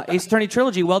Ace Attorney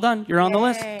Trilogy, well done. You're on the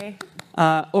list.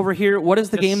 Over here, what is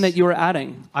the game that you are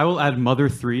adding? I will add Mother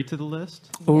 3 to the list.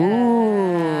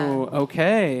 Ooh,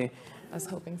 okay. I was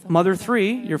hoping so. Mother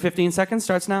 3, your 15 seconds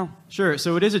starts now. Sure,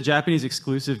 so it is a Japanese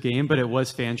exclusive game, but it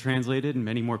was fan translated, and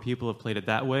many more people have played it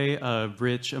that way. A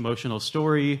rich emotional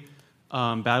story,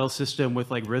 battle system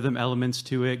with like rhythm elements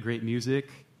to it, great music.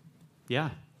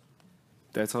 Yeah.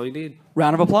 That's all you need.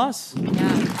 Round of applause.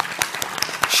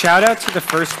 Shout out to the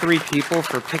first 3 people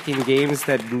for picking games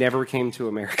that never came to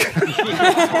America.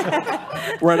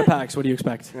 We're at a PAX. What do you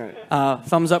expect?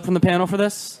 Thumbs up from the panel for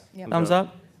this? Yep. Thumbs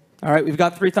up. All right, we've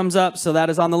got 3 thumbs up, so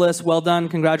that is on the list. Well done.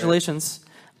 Congratulations.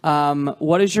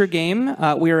 What is your game?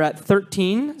 We are at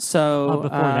 13, so...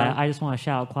 Before that, I just want to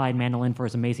shout out Clyde Mandolin for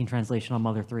his amazing translation on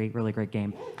Mother 3. Really great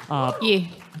game.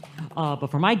 But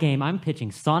for my game, I'm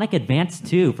pitching Sonic Advance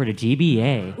 2 for the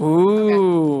GBA.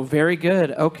 Ooh, very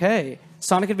good. Okay.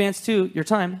 Sonic Advance 2, your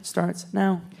time starts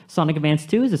now. Sonic Advance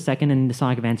 2 is the second in the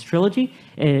Sonic Advance trilogy.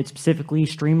 It specifically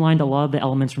streamlined a lot of the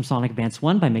elements from Sonic Advance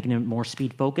 1 by making it more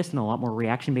speed-focused and a lot more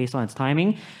reaction-based on its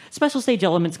timing. Special stage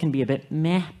elements can be a bit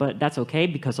meh, but that's okay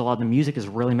because a lot of the music is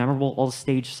really memorable. All the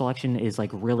stage selection is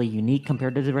like really unique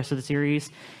compared to the rest of the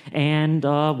series. And,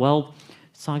 well,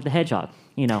 Sonic the Hedgehog,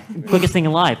 you know, quickest thing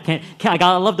alive.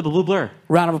 I love the blue blur.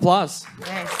 Round of applause.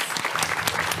 Nice.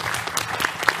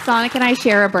 Sonic and I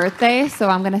share a birthday, so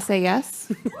I'm going to say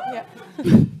yes.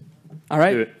 All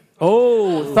right.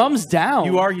 Oh, thumbs down.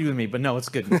 You argue with me, but no, it's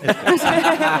good.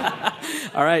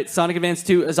 All right, Sonic Advance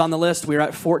 2 is on the list. We're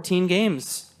at 14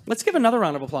 games. Let's give another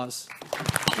round of applause.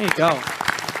 There you go.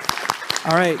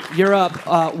 All right, you're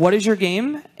up. What is your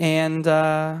game? And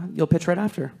you'll pitch right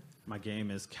after. My game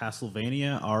is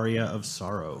Castlevania Aria of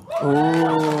Sorrow.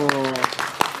 Oh.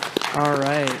 All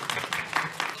right.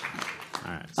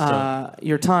 All right. So,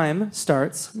 Your time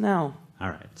starts now. all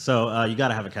right. So you got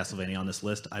to have a Castlevania on this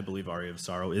list. I believe Aria of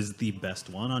Sorrow is the best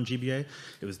one on GBA.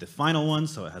 It was the final one,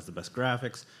 so it has the best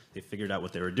graphics. They figured out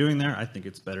what they were doing there. I think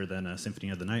it's better than Symphony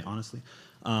of the Night, honestly.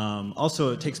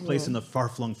 Also, it takes place in the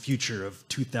far-flung future of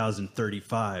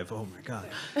 2035. Oh, my God.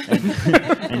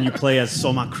 And you play as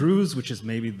Soma Cruz, which is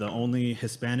maybe the only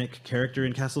Hispanic character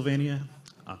in Castlevania.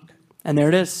 Okay. And there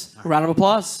it is. Round of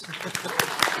applause.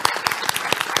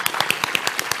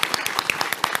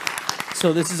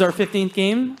 So this is our 15th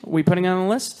game. Are we putting it on the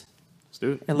list? Let's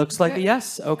do it. It looks like a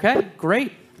yes. Okay,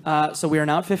 great. So we are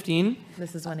now at 15.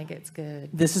 This is when it gets good.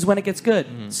 This is when it gets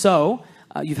good. So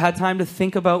you've had time to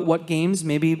think about what games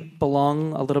maybe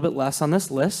belong a little bit less on this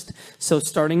list. So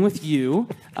starting with you,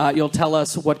 you'll tell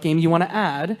us what game you want to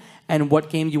add and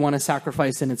what game you want to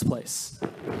sacrifice in its place.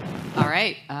 All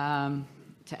right.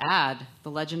 To add, The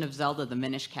Legend of Zelda: The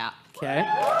Minish Cap. Okay.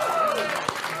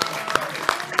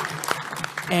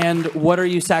 And what are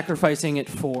you sacrificing it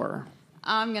for?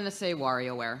 I'm going to say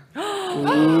WarioWare.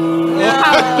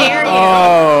 How dare you?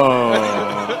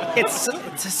 Oh. It's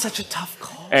such a tough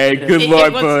call. Hey, good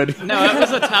luck, bud. No, it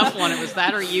was a tough one. It was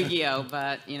that or Yu-Gi-Oh,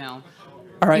 but, you know.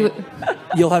 All right.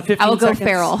 You'll have 15 I will go seconds.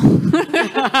 feral.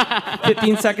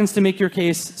 15 seconds to make your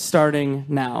case starting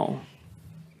now.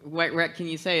 What can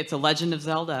you say? It's a Legend of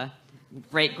Zelda.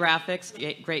 Great graphics,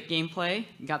 great gameplay.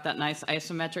 You got that nice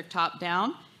isometric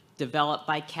top-down. Developed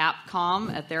by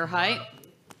Capcom at their height.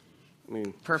 I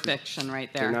mean, Perfection right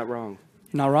there. they're not wrong.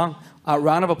 Not wrong.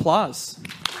 Round of applause.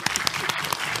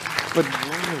 But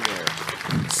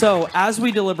WarioWare. So as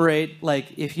we deliberate,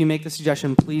 like if you make the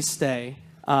suggestion, please stay.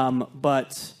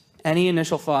 But any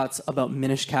initial thoughts about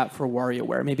Minish Cap for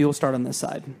WarioWare? Maybe we'll start on this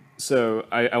side. So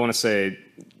I want to say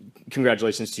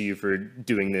congratulations to you for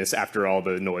doing this after all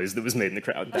the noise that was made in the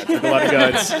crowd. That took a lot of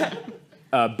guts.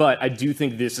 But I do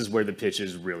think this is where the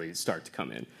pitches really start to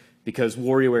come in. Because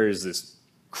WarioWare is this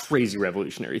crazy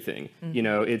revolutionary thing. Mm-hmm. You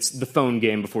know, it's the phone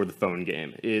game before the phone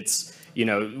game. It's, you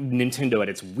know, Nintendo at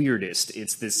its weirdest.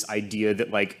 It's this idea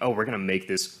that, like, oh, we're going to make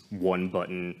this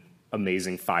one-button,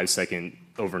 amazing 5-second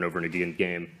over and over and again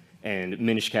game. And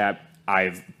Minish Cap,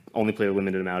 I've only played a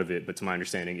limited amount of it, but to my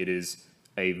understanding, it is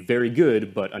a very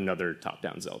good, but another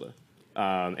top-down Zelda.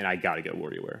 And I got to go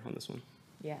WarioWare on this one.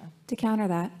 Yeah. To counter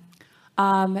that,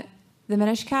 The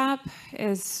Minish Cap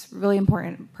is really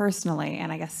important personally,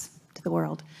 and I guess to the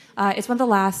world. It's one of the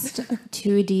last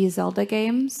 2D Zelda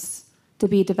games to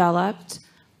be developed.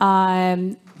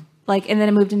 And then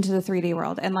it moved into the 3D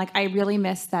world. And I really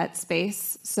miss that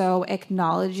space. So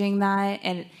acknowledging that,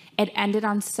 and it ended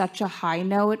on such a high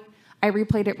note. I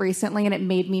replayed it recently and it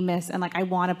made me miss, and I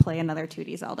want to play another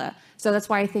 2D Zelda. So that's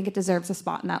why I think it deserves a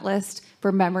spot in that list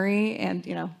for memory and,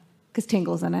 because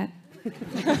Tingle's in it.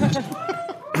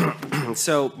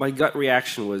 So my gut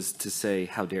reaction was to say,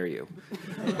 how dare you?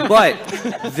 But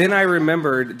then I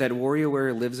remembered that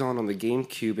WarioWare lives on the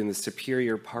GameCube in the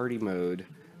superior party mode.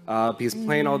 Because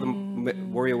playing all the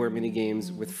WarioWare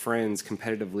minigames with friends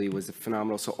competitively was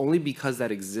phenomenal. So only because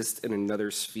that exists in another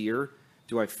sphere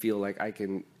do I feel like I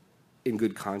can, in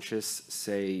good conscience,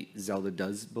 say Zelda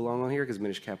does belong on here, because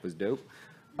Minish Cap was dope.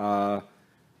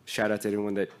 Shout out to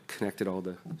anyone that connected all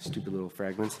the stupid little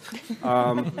fragments.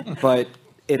 But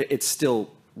it still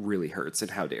really hurts,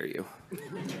 and how dare you?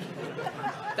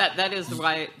 That is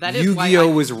why. That is why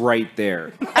Yu-Gi-Oh was right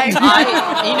there. like I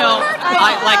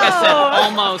said,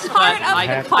 almost, but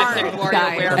I picked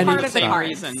WarioWare for the same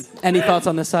reason. Any thoughts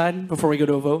on this side before we go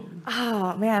to a vote?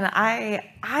 Oh man, I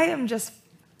am just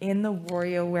in the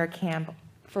WarioWare camp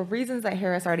for reasons that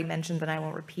Harris already mentioned that I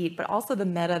won't repeat, but also the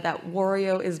meta that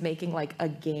Wario is making a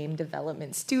game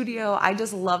development studio. I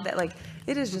just love that.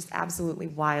 It is just absolutely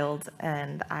wild,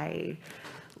 and I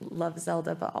love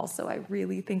Zelda, but also I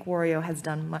really think Wario has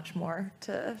done much more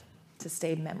to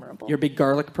stay memorable. You're a big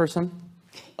garlic person?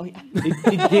 Oh yeah.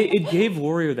 It gave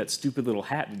Wario that stupid little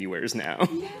hat that he wears now.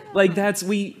 Yeah.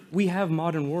 We have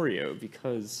modern Wario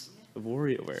because of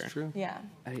WarioWare. It's true. Yeah.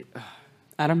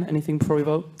 Adam, anything before we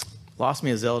vote? Lost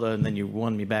me a Zelda, and then you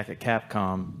won me back at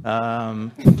Capcom.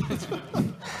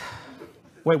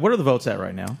 Wait, what are the votes at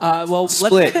right now?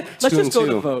 Split. Let's just go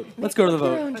to the vote. Let's go to the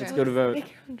vote. Let's go to vote.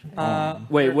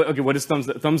 Okay, what is thumbs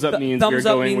up? Thumbs up means thumbs we're up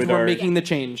going means with we're our... making the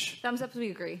change. Thumbs up, we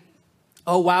agree.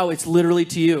 Oh, wow, it's literally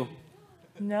to you.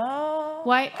 No.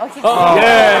 What? Okay.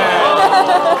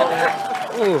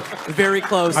 Very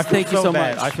close. Thank you so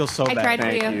much. I feel so bad. I tried for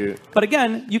Thank you. you. But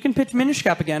again, you can pitch Minish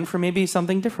Cap again for maybe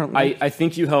something differently. I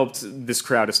think you helped this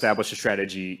crowd establish a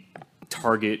strategy.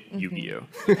 Target Yu-Gi-Oh.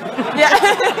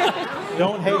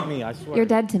 Don't hate me, I swear. You're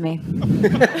dead to me.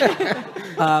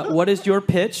 What is your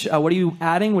pitch? What are you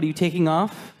adding? What are you taking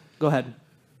off? Go ahead.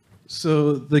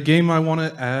 So the game I want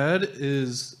to add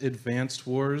is Advanced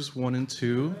Wars 1 and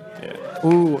 2.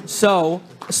 Ooh, so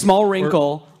a small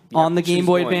wrinkle on the Game choose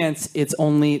Boy one. Advance.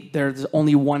 There's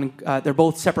only one. They're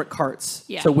both separate carts.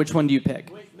 Yeah. So which one do you pick?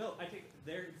 Wait, no, I think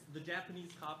there's the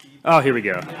Japanese copy. Oh, here we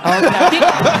go.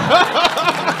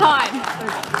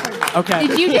 Okay.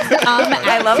 Did you just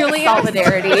I love the actually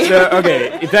solidarity. So,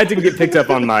 okay, if that didn't get picked up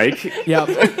on mic, Yep.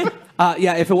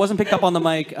 Yeah, if it wasn't picked up on the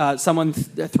mic, someone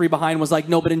three behind was like,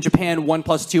 no, but in Japan, 1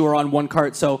 plus 2 are on one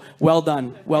cart, so well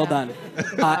done, well done.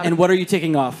 And what are you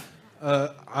taking off?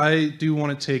 I do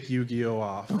want to take Yu-Gi-Oh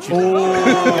off.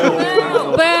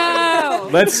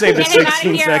 let's save the Get it out of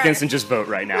 16 here. seconds and just vote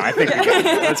right now. I think we can.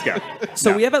 Let's go.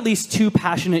 So we have at least 2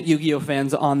 passionate Yu-Gi-Oh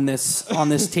fans on this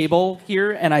table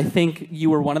here, and I think you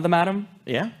were one of them, Adam.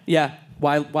 Yeah, Yeah.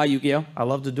 Why Yu-Gi-Oh? I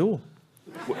love to duel.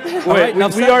 Wait,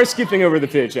 we are skipping over the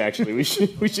pitch. Actually, we should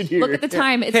hear. Look at the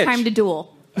time. It's Pitch. time to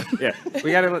duel. Yeah.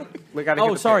 We gotta.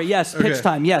 Oh, sorry. Yes, pitch Okay.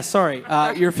 time. Yes, sorry.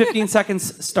 Your 15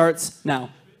 seconds starts now.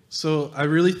 So I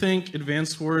really think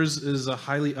Advanced Wars is a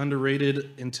highly underrated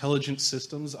intelligent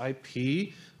systems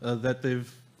IP that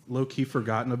they've low-key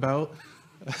forgotten about.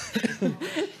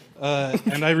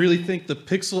 And I really think the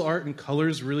pixel art and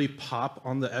colors really pop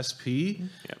on the SP.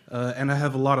 And I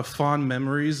have a lot of fond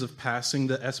memories of passing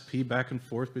the SP back and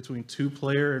forth between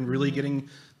 2-player and really getting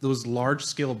those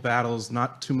large-scale battles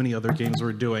not too many other games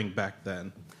were doing back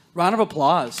then. Round of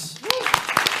applause.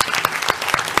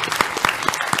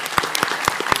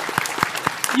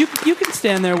 You can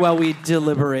stand there while we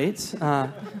deliberate.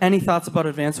 Any thoughts about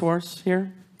Advance Wars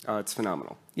here? It's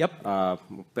phenomenal. Yep. One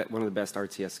of the best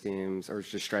RTS games, or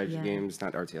just strategy games,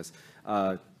 not RTS.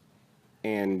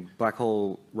 And Black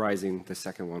Hole Rising, the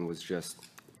second one, was just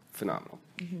phenomenal.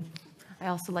 I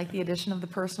also like the addition of the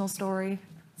personal story,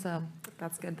 so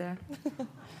that's good there.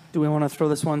 Do we want to throw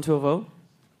this one to a vote?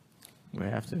 We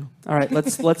have to. All right,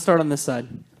 let's start on this side.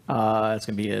 It's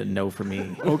going to be a no for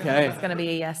me. Okay. It's going to be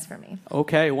a yes for me.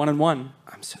 Okay, 1-1.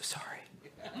 I'm so sorry.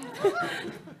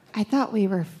 I thought we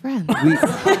were friends.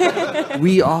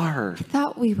 We are. I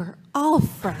thought we were all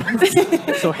friends.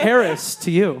 So Harris,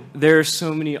 to you. There are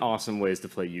so many awesome ways to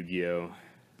play Yu-Gi-Oh.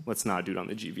 Let's not do it on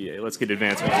the GBA. Let's get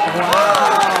Advanced Wars.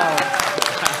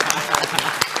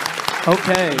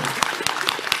 Okay.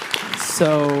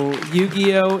 So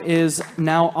Yu-Gi-Oh is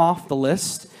now off the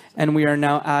list, and we are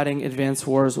now adding Advance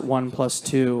Wars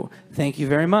 1+2. Thank you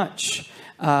very much.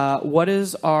 What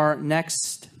is our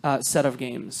next set of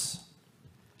games?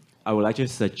 I would like to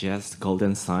suggest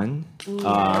Golden Sun.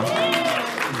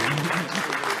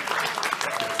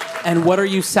 And what are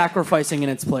you sacrificing in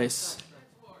its place?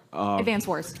 Advance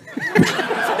Wars.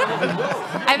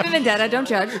 I have a vendetta, don't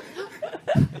judge.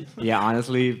 Yeah,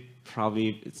 honestly,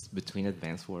 probably it's between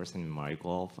Advance Wars and Mario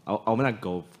Golf. I'm gonna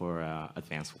go for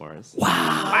Advance Wars. You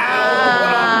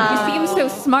seem so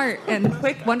smart and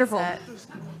quick, wonderful.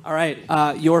 All right,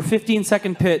 your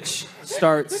 15-second pitch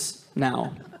starts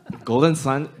now. Golden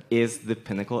Sun is the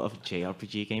pinnacle of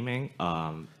JRPG gaming.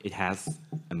 It has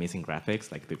amazing graphics,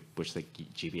 like they push the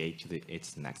GBA to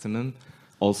its maximum.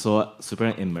 Also,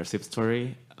 super immersive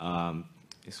story.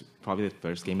 It's probably the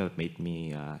first game that made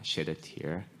me shed a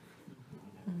tear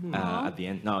at the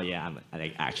end. No, yeah,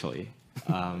 like actually.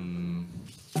 And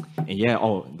yeah,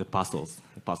 the puzzles.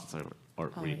 The puzzles are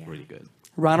really good.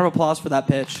 Round of applause for that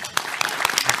pitch.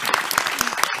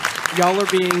 Y'all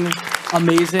are being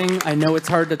amazing. I know it's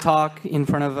hard to talk in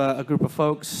front of a group of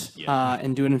folks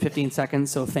and do it in 15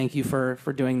 seconds, so thank you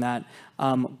for doing that.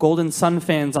 Golden Sun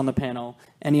fans on the panel.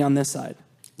 Any on this side?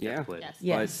 Yeah.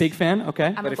 Yes. Big fan?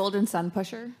 Okay. I'm a Golden Sun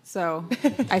pusher, so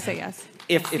I say yes.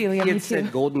 If Celia, he me had said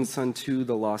too. Golden Sun 2,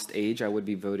 The Lost Age, I would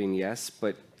be voting yes,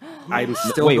 but I'm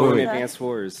still Wait. going Advance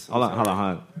Wars. Hold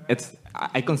on.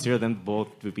 I consider them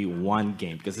both to be one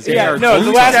game because it's the last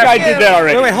guy did that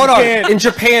already. Wait, hold on. In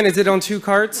Japan, is it on 2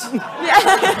 carts?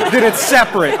 Then it's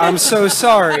separate. I'm so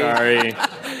sorry. Sorry.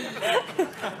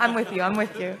 I'm with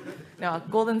you. No,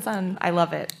 Golden Sun, I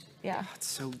love it. Yeah. It's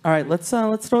so. All right, let's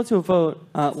throw it to a vote.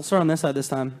 We'll start on this side this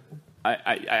time.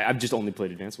 I've just only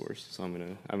played Advance Wars, so I'm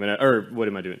gonna. Or what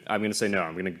am I doing? I'm gonna say no.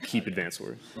 I'm gonna keep Advance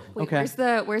Wars. Wait, Okay.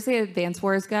 where's the Advance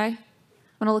Wars guy? I'm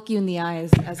gonna look you in the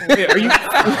eyes as I. Are you?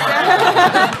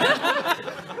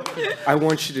 I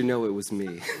want you to know it was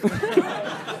me.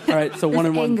 All right, so one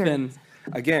and one anger. thin.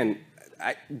 Again,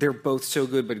 they're both so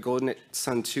good, but Golden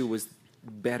Sun 2 was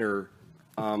better.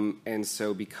 And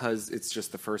so because it's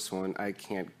just the first one, I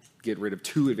can't get rid of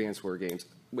 2 Advance War games.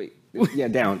 Wait, yeah,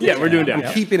 down. Yeah, we're doing down.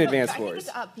 I'm keeping Advance I think Wars.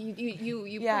 it's up. You.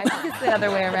 Yeah, I think it's the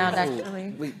other way around,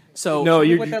 actually. So No,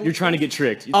 you're trying to get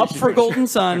tricked. up for Golden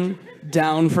Sun,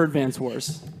 down for Advance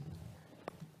Wars.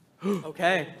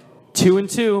 Okay. 2 and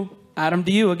 2. Adam,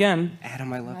 to you again.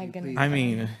 Adam, I love My you. goodness. Please. I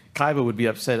mean, Kaiba would be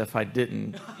upset if I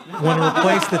didn't want to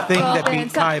replace the thing that beat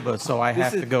Kaiba, so I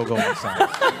have to go Golden Sun.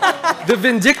 The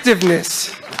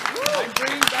vindictiveness.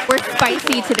 We're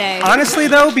spicy today. Honestly,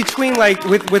 though, between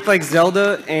with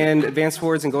Zelda and Advance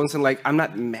Wars and Golden Sun, I'm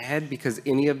not mad because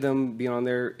any of them being on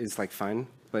there is fine,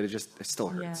 but it still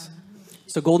hurts.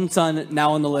 So Golden Sun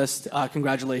now on the list.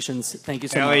 Congratulations. Thank you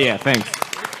so Hell much. yeah, thanks.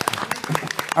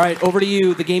 All right, over to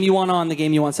you. The game you want on, the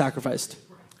game you want sacrificed.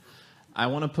 I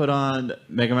want to put on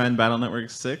Mega Man Battle Network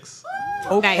 6.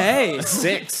 Okay. Nice.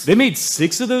 6. They made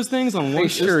 6 of those things on one. They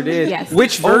sure did. Yes.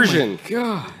 Which version?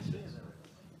 God.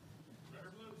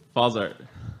 Falls Art.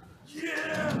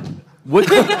 What?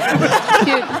 Dude,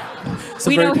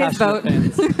 Some we very know his vote.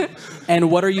 passionate fans. And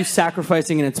what are you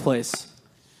sacrificing in its place?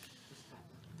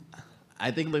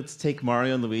 I think let's take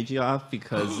Mario and Luigi off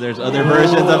because there's other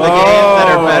versions of the game that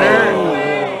are better.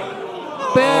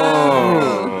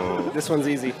 Boom. This one's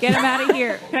easy. Get him out of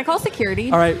here. Can I call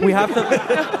security? All right, we have to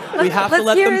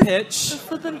let them pitch.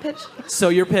 Let's let them pitch. So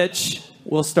your pitch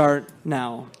will start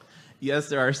now. Yes,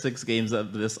 there are 6 games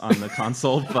of this on the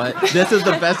console, but this is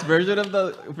the best version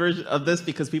of this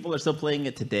because people are still playing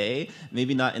it today.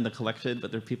 Maybe not in the collection,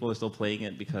 but people are still playing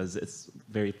it because it's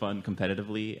very fun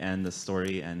competitively, and the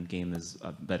story and game is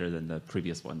better than the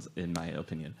previous ones, in my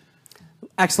opinion.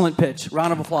 Excellent pitch.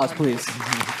 Round of applause, please.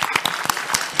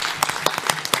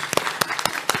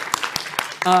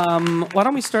 Why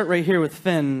don't we start right here with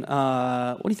Finn?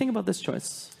 What do you think about this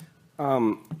choice?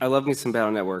 I love me some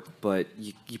Battle Network, but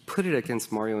you put it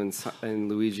against Mario and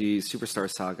Luigi Superstar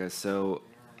Saga, so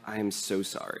I am so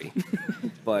sorry.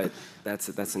 But that's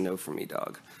a no for me,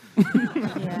 dog.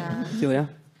 Yeah. Celia?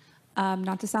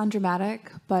 Not to sound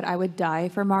dramatic, but I would die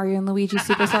for Mario and Luigi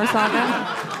Superstar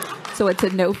Saga. So it's a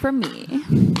no from me.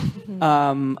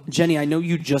 Jenny, I know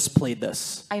you just played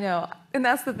this. I know. And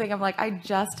that's the thing. I'm I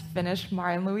just finished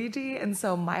Mario and Luigi, and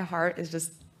so my heart is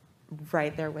just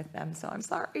right there with them, so I'm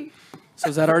sorry. So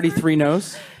is that already 3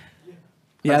 no's?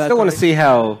 I still want to see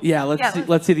how. Yeah,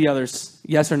 let's see the others.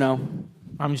 Yes or no?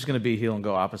 I'm just going to be heel and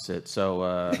go opposite. So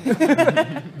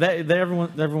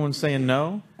everyone's saying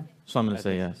no. So I'm going to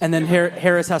say yes. And then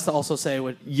Harris has to also say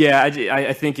what. Yeah,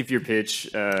 I think if your pitch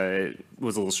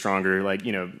was a little stronger, like,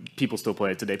 you know, people still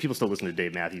play it today. People still listen to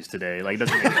Dave Matthews today. Like, it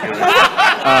doesn't make it good.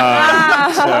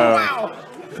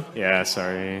 Yeah,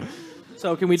 sorry.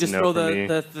 So can we just No throw for me.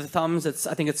 the thumbs?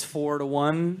 I think it's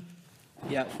 4-1.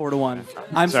 Yeah, 4-1.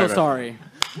 I'm Sorry so about sorry.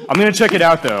 I'm going to check it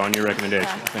out, though, on your recommendation.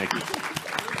 Thank you.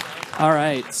 All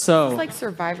right, so It's like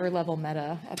Survivor level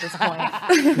meta at this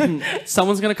point.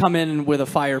 someone's going to come in with a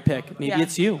fire pick. Maybe Yeah.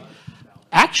 it's you.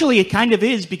 Actually, it kind of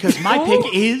is because my pick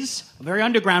is very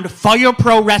underground Fire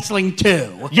Pro Wrestling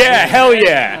 2. Yeah, hell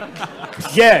yeah.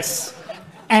 Yes.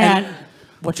 And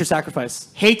what's your sacrifice?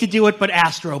 Hate to do it, but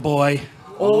Astro Boy.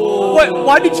 Oh. What?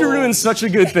 Why did you ruin such a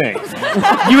good thing?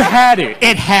 You had it.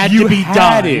 It had You to be had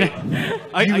done. it.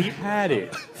 You had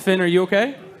it. Finn, are you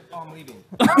okay? I'm leaving.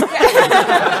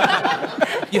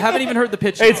 You haven't even heard the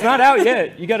pitch. Hey, it's not out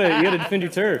yet. You gotta defend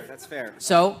your turf. That's fair.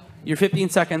 So your 15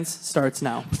 seconds starts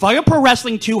now. Fire Pro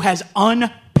Wrestling 2 has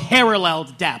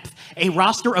unparalleled depth. A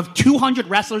roster of 200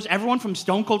 wrestlers, everyone from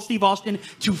Stone Cold Steve Austin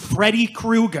to Freddy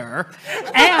Krueger,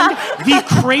 and the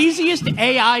craziest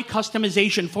AI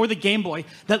customization for the Game Boy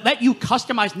that let you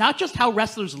customize not just how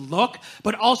wrestlers look,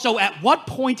 but also at what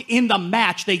point in the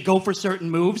match they go for certain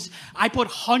moves. I put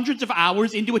hundreds of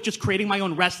hours into it, just creating my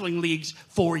own wrestling leagues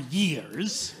for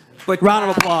years. But round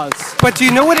of applause. But do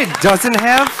you know what it doesn't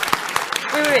have?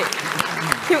 Wait.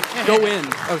 Go in.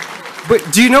 But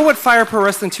do you know what Fire Pro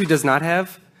Wrestling 2 does not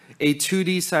have? A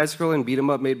 2D side-scrolling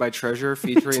beat-em-up made by Treasure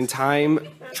featuring time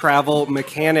travel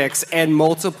mechanics and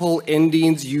multiple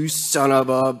endings, you son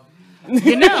of a...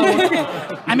 You know,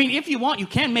 I mean, if you want, you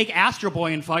can make Astro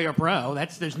Boy and Fire Pro.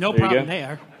 There's no There you problem go.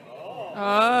 there.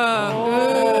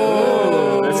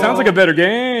 It sounds like a better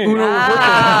game.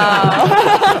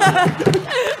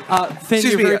 Finn, Excuse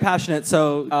you're me, very passionate,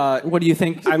 so what do you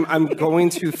think? I'm going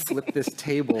to flip this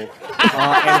table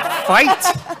and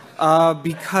fight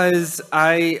because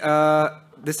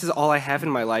this is all I have in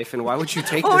my life, and why would you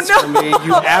take this from me,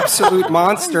 you absolute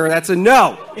monster? That's a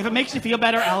no. If it makes you feel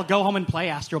better, I'll go home and play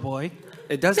Astro Boy.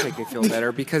 It does make me feel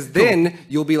better because then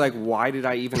you'll be like, why did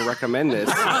I even recommend this?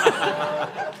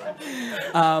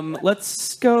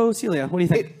 Let's go, Celia. What do you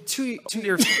think? To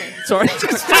your Sorry.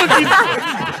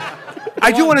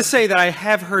 I do want to say that I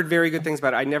have heard very good things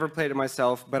about it. I never played it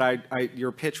myself, but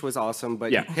your pitch was awesome,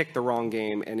 but you picked the wrong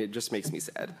game, and it just makes me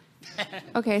sad.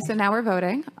 Okay, so now we're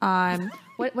voting on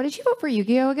what did you vote for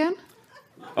Yu-Gi-Oh again?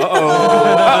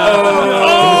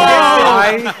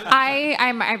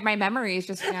 My memory is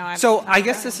just So I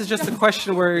guess this is just a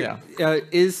question where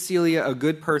is Celia a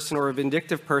good person or a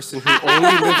vindictive person who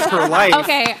only lives her life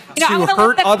okay. to I'm gonna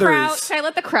hurt let the others? Crowd, should I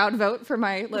let the crowd vote for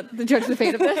let the judge the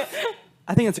fate of this?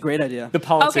 I think it's a great idea. The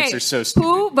politics Okay, are so stupid.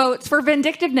 who votes for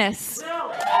vindictiveness?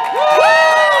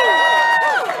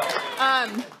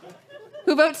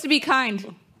 Who votes to be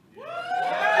kind? Woo!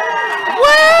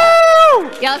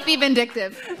 Yeah, let's be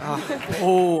vindictive.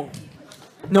 Oh.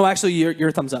 No, actually,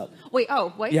 your thumbs up. Wait,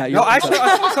 wait. Yeah, No, actually,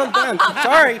 I was so done.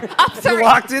 Sorry. sorry. You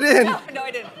locked it in. No,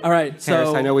 I didn't. All right, so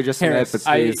Harris, I know we just Harris, met,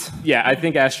 but please. I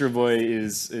think Astro Boy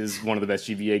is one of the best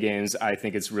GBA games. I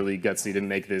think it's really gutsy to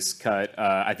make this cut.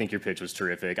 I think your pitch was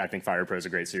terrific. I think Fire Pro is a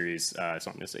great series, so I'm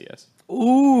going to say yes.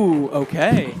 Ooh,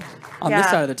 okay. On this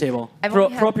Yeah. side of the table. I've Throw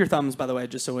only had- up your thumbs, by the way,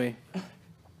 just so we...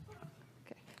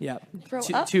 Yeah. Throw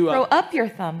Two up your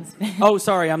thumbs. Oh,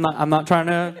 sorry, I'm not trying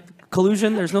to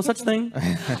collusion. There's no such thing.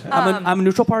 I'm a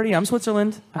neutral party. I'm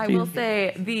Switzerland. I will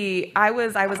say I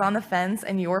was on the fence,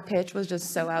 and your pitch was just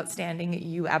so outstanding.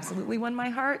 You absolutely won my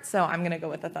heart, so I'm gonna go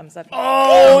with a thumbs up.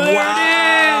 Oh, there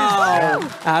Wow.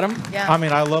 Adam? Yeah. I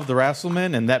mean, I love the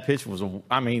Wrestleman, and that pitch was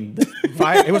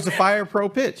it was a Fire Pro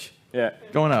pitch. Yeah.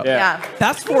 Going up. Yeah.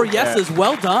 That's 4 yeses.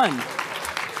 Well done.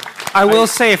 I will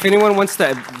say, if anyone wants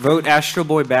to vote Astro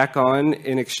Boy back on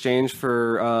in exchange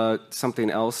for something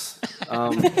else,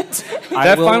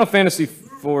 That Final Fantasy IV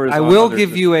is I on will other-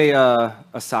 give you a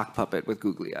sock puppet with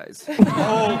googly eyes.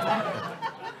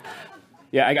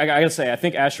 Yeah, I gotta say, I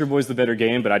think Astro Boy's the better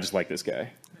game, but I just like this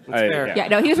guy. fair. Yeah,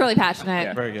 no, he was really passionate.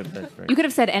 Yeah. Very good. Very You could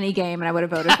have said any game, and I would have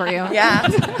voted for you. Yeah.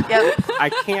 Yep. I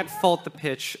can't fault the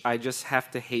pitch. I just have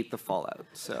to hate the fallout.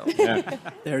 So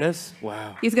There it is.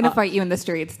 Wow. He's gonna fight you in the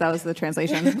streets. That was the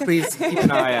translation. please keep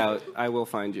an eye out. I will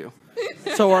find you.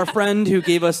 So our friend who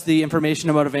gave us the information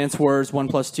about Advance Wars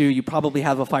 1+2, you probably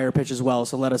have a fire pitch as well,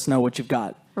 so let us know what you've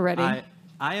got. Ready?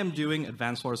 I am doing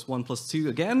Advance Wars 1+2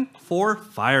 again for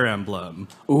Fire Emblem.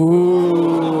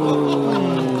 Ooh.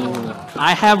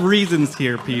 I have reasons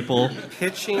here, people.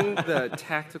 Pitching the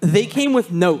tactical. They came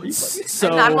with notes, so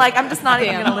And I'm like, I'm just not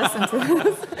even going to listen to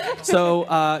this.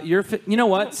 So you know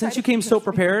what? Since you came so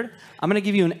prepared, I'm going to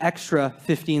give you an extra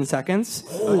 15 seconds.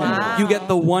 Wow. You get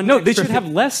the one. No, they extra should have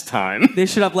less time. They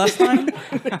should have less time.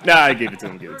 Nah, I gave it to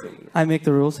him. I make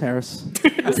the rules, Harris.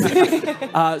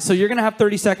 So you're going to have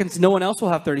 30 seconds. No one else will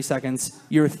have 30 seconds.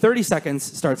 Your 30 seconds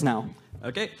starts now.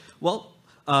 Okay, well,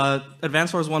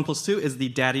 Advance Wars 1+2 is the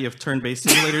daddy of turn-based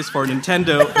simulators for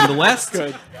Nintendo in the West.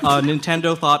 Good.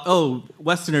 Nintendo thought, oh,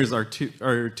 Westerners are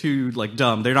too like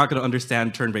dumb. They're not going to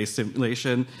understand turn-based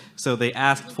simulation. So they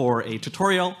asked for a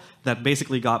tutorial that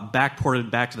basically got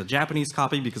backported back to the Japanese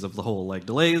copy because of the whole like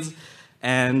delays.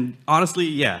 And honestly,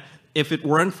 yeah, if it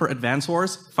weren't for Advance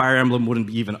Wars, Fire Emblem wouldn't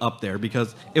be even up there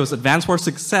because it was Advance Wars'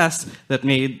 success that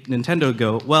made Nintendo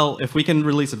go, well, if we can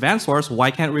release Advance Wars, why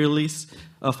can't we release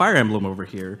a Fire Emblem over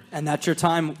here? And that's your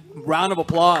time. Round of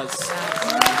applause.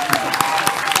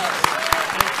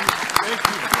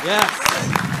 Yes.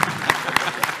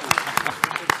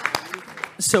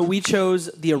 So we chose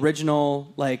the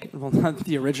original, not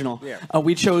the original. Yeah.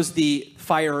 We chose the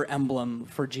Fire Emblem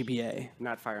for GBA.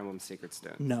 Not Fire Emblem Sacred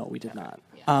Stone. No, we did not.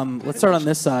 Let's start on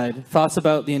this side. Thoughts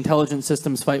about the intelligent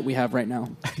systems fight we have right now?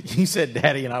 You said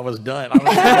daddy and I was done.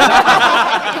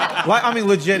 I mean,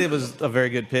 legit, it was a very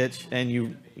good pitch, and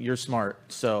you're smart.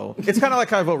 So it's kind of like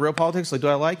how I vote real politics. Like, do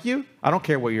I like you? I don't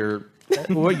care what you're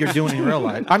doing in real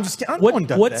life. I'm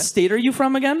What state are you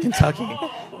from again? Kentucky.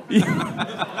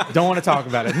 Don't want to talk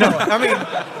about it. No, I mean,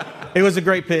 it was a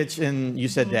great pitch, and you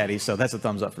said daddy, so that's a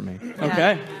thumbs up for me.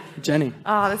 Okay. Jenny.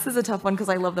 Oh, this is a tough one because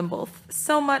I love them both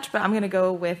so much, but I'm going to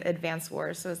go with Advance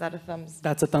Wars. So is that a thumbs?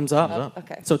 That's a thumbs up.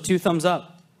 Okay. So 2 thumbs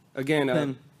up.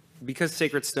 Again, because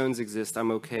Sacred Stones exist,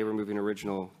 I'm okay removing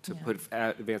original to put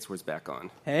Advance Wars back on.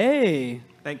 Hey.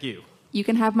 Thank you. You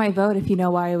can have my vote if you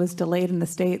know why it was delayed in the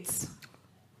States.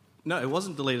 No, it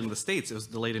wasn't delayed in the States. It was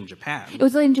delayed in Japan. It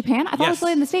was delayed in Japan? I thought it was Yes.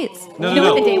 delayed in the States. No, you know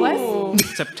no, what the no. day was?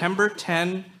 September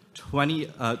 10,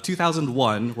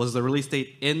 2001 was the release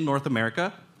date in North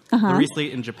America. Uh-huh. The release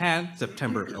date in Japan,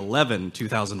 September 11,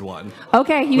 2001.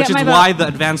 Okay, you which get my is vote. why the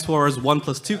Advance Wars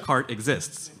 1+2 cart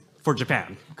exists for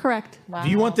Japan. Correct. Do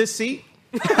you want this seat?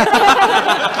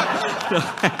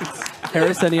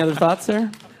 Harris, any other thoughts there?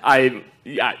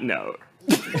 No.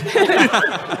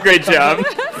 Great job.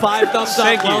 5 thumbs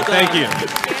up. Thank you.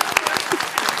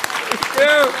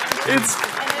 Well done.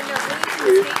 Thank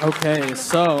you. Okay,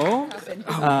 so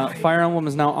Fire Emblem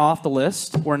is now off the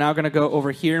list. We're now going to go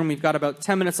over here, and we've got about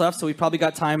 10 minutes left, so we've probably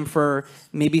got time for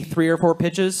maybe 3 or 4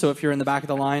 pitches. So if you're in the back of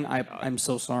the line, I'm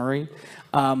so sorry.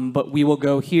 But we will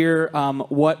go here.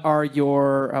 What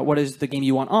is the game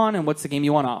you want on, and what's the game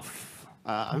you want off?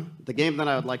 The game that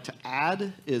I would like to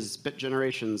add is Bit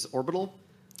Generation's Orbital,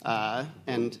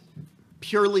 and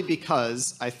purely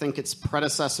because I think its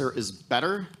predecessor is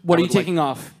better. What are you taking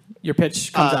off? Your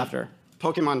pitch comes after.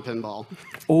 Pokemon Pinball.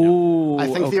 Oh, I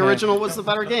think the original was the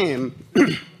better game.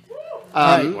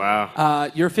 Wow.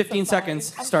 Your 15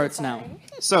 seconds starts now.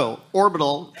 So,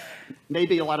 Orbital,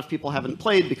 maybe a lot of people haven't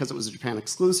played because it was a Japan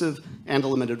exclusive and a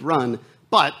limited run,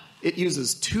 but it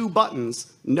uses 2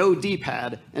 buttons, no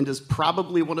D-pad, and is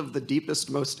probably one of the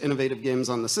deepest, most innovative games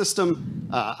on the system.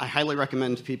 I highly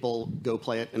recommend people go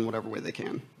play it in whatever way they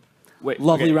can. Wait,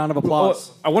 Lovely okay. round of applause.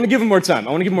 I want to give him more time.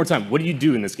 What do you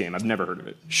do in this game? I've never heard of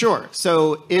it. Sure.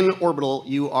 So in Orbital,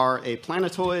 you are a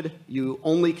planetoid. You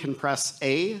only can press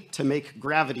A to make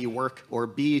gravity work or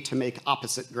B to make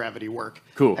opposite gravity work.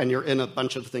 Cool. And you're in a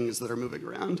bunch of things that are moving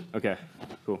around. Okay,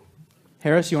 cool.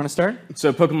 Harris, you want to start?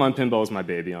 So Pokemon Pinball is my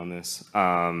baby on this.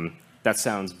 That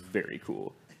sounds very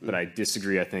cool, but I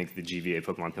disagree. I think the GBA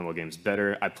Pokemon Pinball game is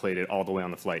better. I played it all the way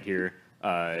on the flight here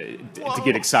to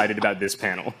get excited about this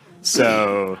panel.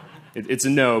 So it's a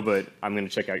no, but I'm going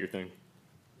to check out your thing.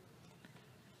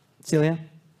 Celia?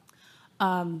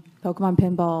 Pokemon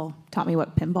Pinball taught me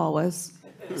what pinball was.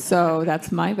 So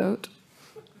that's my vote.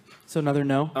 So another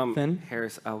no, Finn?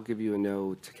 Harris, I'll give you a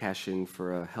no to cash in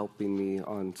for helping me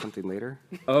on something later.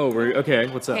 Oh, okay.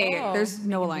 What's up? Hey, there's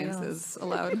no alliances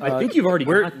allowed. I think you've already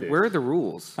got this. Where are the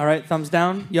rules? All right, thumbs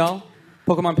down, y'all.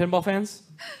 Pokemon Pinball fans?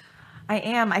 I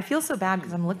am. I feel so bad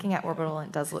because I'm looking at Orbital and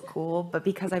it does look cool, but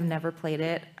because I've never played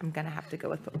it, I'm going to have to go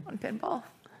with Pokemon Pinball.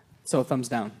 So thumbs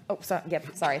down. Oh,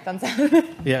 sorry, thumbs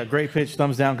down. Yeah, great pitch,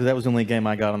 thumbs down, because that was the only game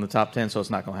I got on the top 10, so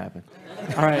it's not going to happen.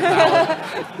 All right.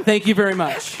 Thank you very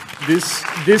much. This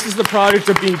is the product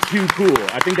of being too cool.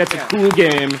 I think that's a cool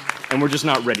game, and we're just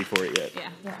not ready for it yet.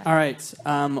 All right.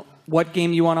 What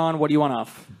game you want on? What do you want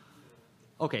off?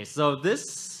 Okay, so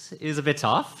this is a bit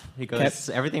tough because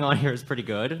everything on here is pretty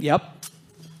good. Yep.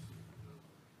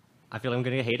 I feel I'm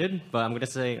going to get hated, but I'm going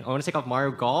to take off Mario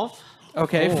Golf.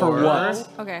 Okay, for what?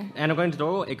 Okay. And I'm going to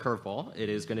throw a curveball. It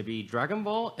is going to be Dragon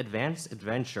Ball Advanced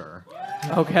Adventure.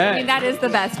 Okay. I mean, that is the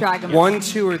best Dragon Ball. 1,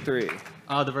 2, or 3?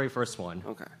 The very first one.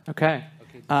 Okay. Okay.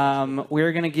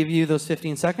 We're going to give you those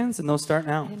 15 seconds, and those start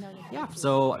now. Yeah,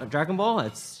 so Dragon Ball,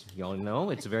 you all know,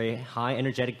 it's a very high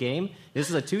energetic game. This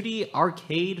is a 2D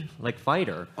arcade-like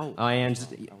fighter. And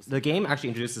the game actually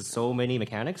introduces so many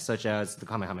mechanics, such as the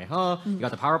Kamehameha, you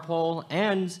got the power pole,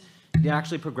 and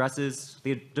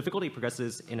the difficulty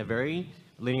progresses in a very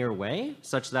linear way,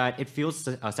 such that it feels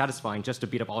satisfying just to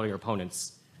beat up all your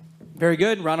opponents. Very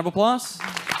good. Round of applause.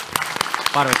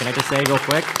 By the way, can I just say real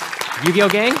quick, Yu-Gi-Oh!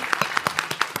 Gang?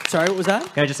 Sorry, what was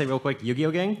that? Can I just say real quick,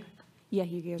 Yu-Gi-Oh! Gang? Yeah,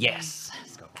 Yu-Gi-Oh! Yes.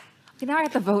 Let's go. Okay, now I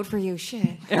have to vote for you.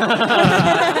 Shit.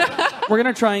 We're going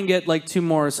to try and get like 2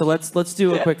 more, so let's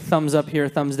do a quick thumbs up here,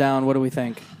 thumbs down. What do we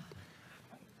think?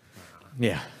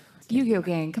 Yeah. Yu-Gi-Oh!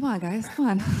 Gang. Come on, guys. Come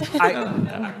on.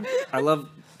 I love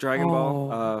Dragon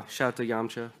Ball. Shout out to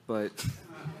Yamcha, but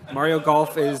Mario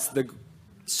Golf is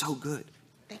so good.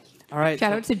 All right.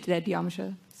 Shout out to Dead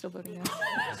Yamcha. Still voting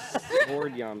yes.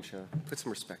 Lord Yamcha. Put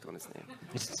some respect on his name.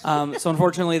 So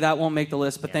unfortunately, that won't make the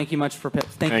list, but thank you much for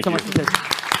thank you so much for pitching.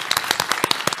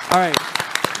 All right.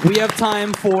 We have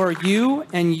time for you,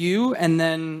 and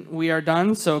then we are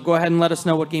done. So go ahead and let us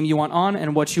know what game you want on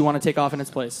and what you want to take off in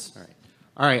its place.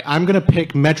 All right, I'm going to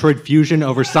pick Metroid Fusion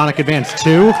over Sonic Advance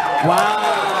 2.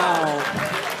 Wow.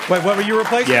 Wait, what were you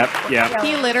replacing? Yep.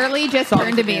 He literally just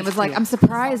turned to me and was like, I'm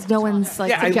surprised no one's I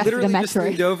suggested a literally just Metroid.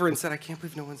 leaned over and said, I can't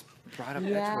believe no one's brought up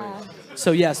Metroid.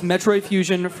 So yes, Metroid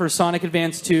Fusion for Sonic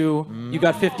Advance 2. You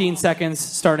got 15 seconds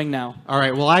starting now. All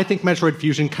right, well, I think Metroid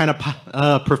Fusion kind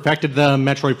of perfected the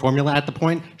Metroid formula at the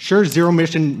point. Sure, Zero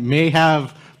Mission may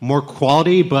have more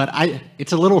quality, but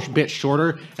it's a little bit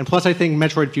shorter. And plus, I think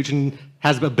Metroid Fusion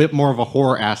has a bit more of a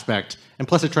horror aspect. And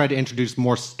plus, it tried to introduce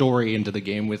more story into the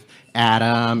game with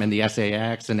Adam and the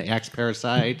SAX and the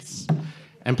X-Parasites.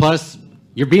 And plus,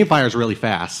 your beam fire is really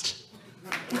fast.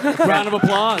 Round of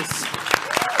applause.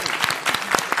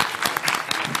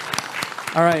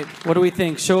 All right, what do we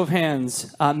think? Show of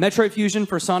hands. Metroid Fusion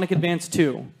for Sonic Advance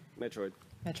 2. Metroid.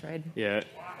 Yeah.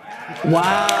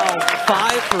 Wow,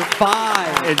 5 for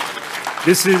 5.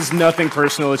 This is nothing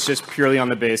personal. It's just purely on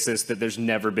the basis that there's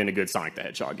never been a good Sonic the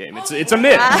Hedgehog game. It's a myth. It's a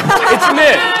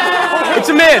myth. It's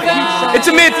a myth. It's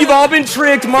a myth. You've all been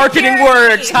tricked. Marketing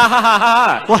works. Ha ha ha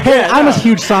ha. Well, hey, I'm a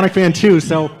huge Sonic fan too,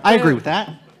 so I agree with that.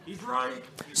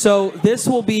 So this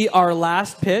will be our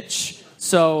last pitch.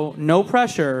 So no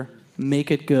pressure. Make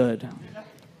it good.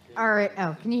 All right.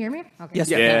 Oh, can you hear me? Okay.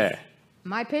 Yes. Yeah.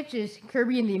 My pitch is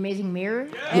Kirby and the Amazing Mirror.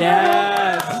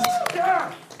 Yes.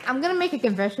 I'm gonna make a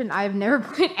confession. I've never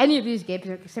played any of these games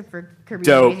except for Kirby.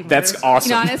 Dope. And the Amazing That's Mirror. awesome.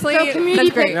 You know, honestly, So community that's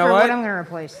great. pick You know for what? what I'm gonna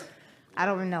replace. I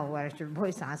don't even know what I should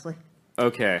replace, honestly.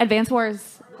 Okay. Advance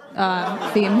Wars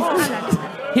themes.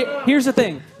 Here's the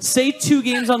thing. Say 2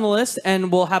 games on the list,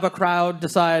 and we'll have a crowd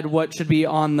decide what should be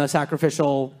on the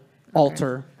sacrificial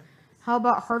altar. How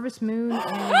about Harvest Moon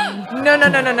and... No.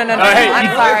 Hey,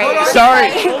 I'm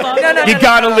sorry. Sorry. You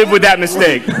gotta live with that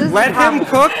mistake. Let him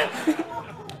cook.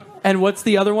 And what's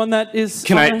the other one that is?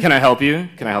 Can I help you?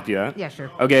 Can I help you out? Yeah,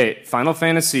 sure. Okay, Final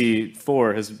Fantasy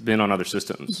IV has been on other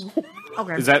systems.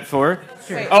 Okay. Is that 4?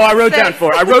 Sure. Oh, I wrote down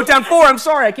 4. I'm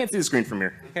sorry, I can't see the screen from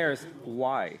here. Harris,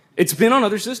 why? It's been on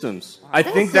other systems. I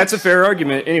think that's a fair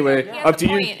argument. Anyway, up to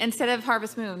you. Instead of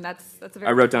Harvest Moon, that's a very.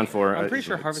 I wrote down 4. I'm pretty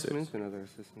sure Harvest Moon's been other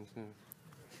systems. Yeah.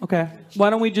 Okay. Why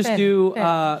don't we just do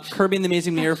Finn. Kirby and the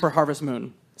Amazing Mirror for Harvest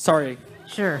Moon? Sorry.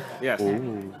 Sure. Yes.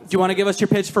 Do you want to give us your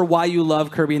pitch for why you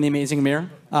love Kirby and the Amazing Mirror?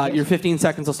 Your 15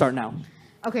 seconds will start now.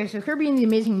 Okay, so Kirby and the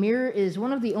Amazing Mirror is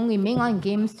one of the only mainline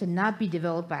games to not be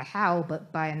developed by HAL,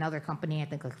 but by another company, I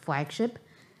think like Flagship.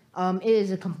 It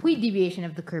is a complete deviation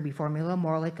of the Kirby formula,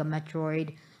 more like a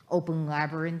Metroid open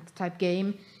labyrinth type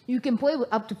game. You can play with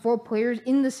up to 4 players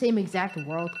in the same exact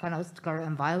world, kind of like Scarlet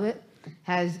and Violet.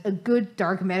 Has a good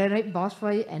Dark Meta Knight boss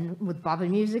fight and with bopping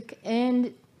music,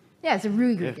 and yeah, it's a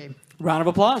really good game. Round of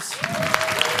applause.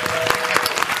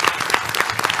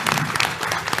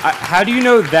 How do you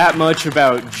know that much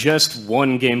about just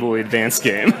one Game Boy Advance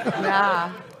game?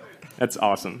 Yeah. That's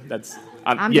awesome.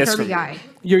 I'm yes the Kirby from me. guy.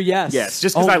 You're yes. Yes,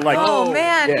 just because I like them. Oh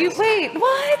man, Yes. you wait.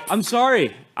 What? I'm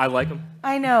sorry. I like them.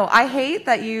 I know. I hate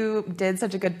that you did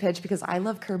such a good pitch because I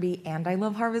love Kirby and I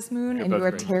love Harvest Moon, You're and you both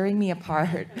are great. tearing me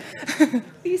apart.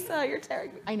 Lisa, you're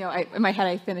tearing me. I know. In my head,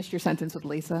 I finished your sentence with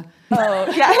Lisa.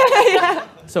 Oh yeah.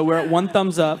 So we're at 1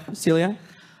 thumbs up. Celia?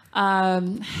 I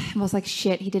was like,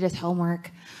 shit, he did his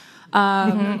homework.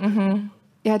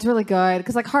 Yeah, it's really good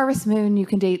because like Harvest Moon, you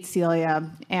can date Celia,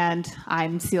 and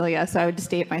I'm Celia, so I would just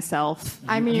date myself.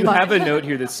 I mean, You have a note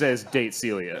here that says date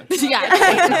Celia.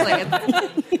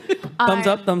 yeah, basically. Thumbs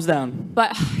up, thumbs down.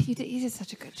 But you did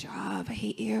such a good job. I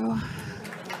hate you.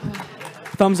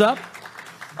 Thumbs up.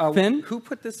 Finn? Who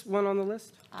put this one on the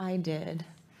list? I did.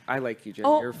 I like you, Jenny.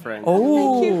 Oh. You're a friend.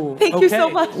 Oh, Thank you so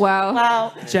much. Wow.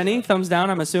 Wow. Jenny, thumbs down,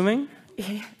 I'm assuming.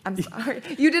 I'm sorry.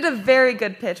 You did a very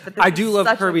good pitch, but this I do is love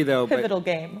such Kirby, a though, but pivotal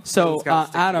game. So, It's gotta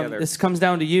stick Adam, together. this comes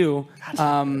down to you.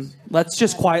 Let's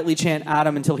just quietly chant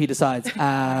Adam until he decides.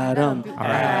 Adam.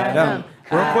 Adam.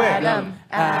 Real quick.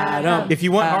 Adam. If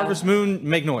you want Harvest Moon,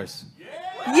 make noise.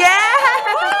 Yeah.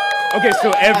 Okay,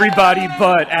 so everybody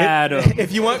but Adam.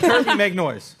 If you want Kirby, make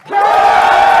noise.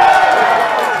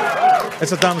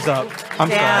 It's a thumbs up.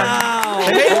 I'm sorry.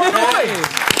 They made more noise.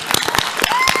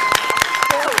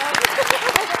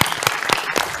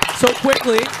 So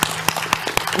quickly,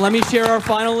 let me share our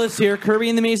finalists here. Kirby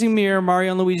and the Amazing Mirror,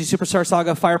 Mario and Luigi Superstar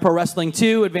Saga, Fire Pro Wrestling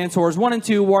 2, Advance Wars 1 and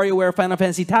 2, WarioWare, Final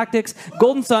Fantasy Tactics,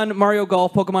 Golden Sun, Mario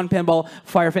Golf, Pokemon Pinball,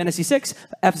 Fire Fantasy 6,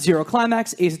 F-Zero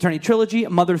Climax, Ace Attorney Trilogy,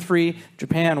 Mother 3,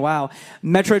 Japan, wow,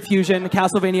 Metroid Fusion,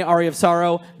 Castlevania Aria of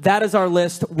Sorrow. That is our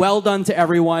list. Well done to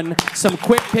everyone. Some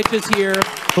quick pitches here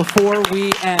before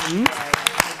we end.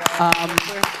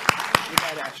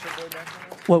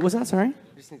 What was that, sorry?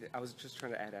 I was just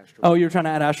trying to add Astro. Oh, you were trying to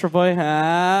add Astro Boy?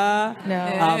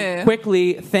 No.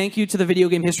 Quickly, thank you to the Video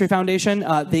Game History Foundation.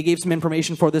 They gave some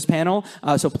information for this panel,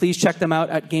 so please check them out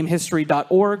at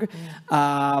gamehistory.org.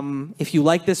 If you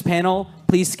like this panel,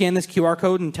 please scan this QR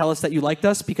code and tell us that you liked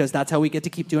us, because that's how we get to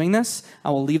keep doing this.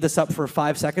 I will leave this up for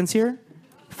 5 seconds here.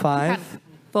 5,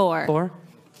 4,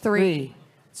 3,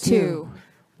 2,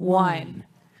 1.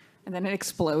 And then it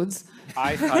explodes.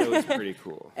 I thought it was pretty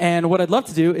cool. And what I'd love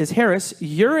to do is, Harris,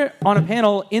 you're on a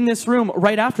panel in this room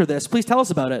right after this. Please tell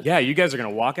us about it. Yeah, you guys are going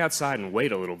to walk outside and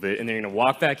wait a little bit, and then you're going to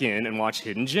walk back in and watch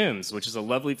Hidden Gems, which is a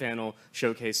lovely panel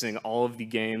showcasing all of the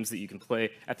games that you can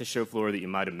play at the show floor that you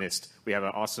might have missed. We have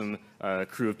an awesome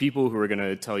crew of people who are going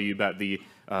to tell you about the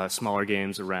smaller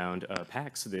games around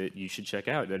PAX that you should check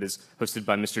out. That is hosted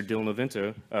by Mr. Dylan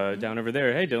Ovento down over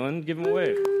there. Hey, Dylan, give him a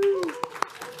wave.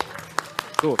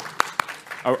 Cool.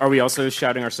 Are we also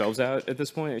shouting ourselves out at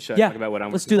this point? Should I talk about what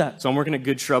I'm let's working do on? that. So I'm working at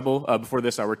Good Trouble. Before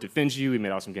this, I worked at Finji. We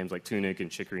made awesome games like Tunic and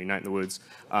Chicory, Night in the Woods.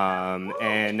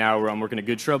 And now I'm working at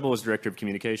Good Trouble as Director of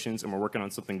Communications, and we're working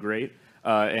on something great.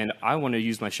 And I want to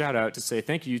use my shout out to say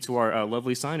thank you to our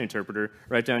lovely sign interpreter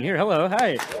right down here. Hello,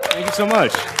 hi. Thank you so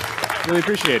much. Really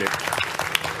appreciate it.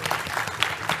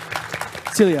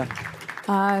 Celia.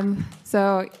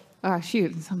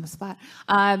 Shoot, it's on the spot.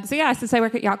 Since I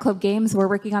work at Yacht Club Games, we're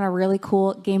working on a really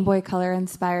cool Game Boy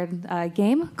Color-inspired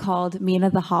game called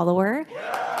Mina the Hollower.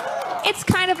 It's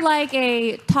kind of like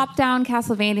a top-down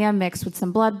Castlevania mixed with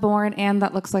some Bloodborne, and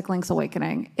that looks like Link's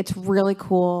Awakening. It's really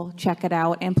cool. Check it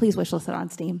out, and please wishlist it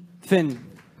on Steam. Finn,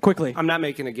 quickly. I'm not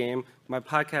making a game. My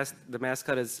podcast, the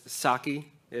mascot is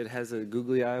Saki. It has a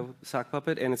googly eye sock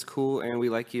puppet, and it's cool, and we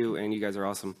like you, and you guys are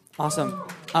awesome. Awesome.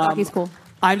 Saki's cool.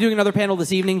 I'm doing another panel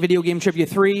this evening, Video Game Trivia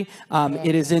 3.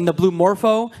 It is in the Blue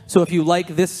Morpho, so if you like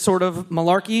this sort of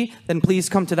malarkey, then please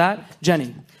come to that.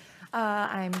 Jenny.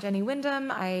 I'm Jenny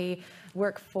Wyndham. I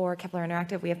work for Kepler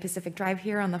Interactive. We have Pacific Drive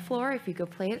here on the floor. If you go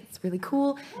play it, it's really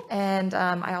cool. And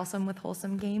I also am with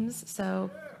Wholesome Games,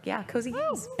 so yeah, cozy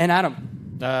games. And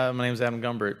Adam. My name's Adam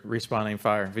Gumbert, Respawn Aim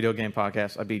Fire, video game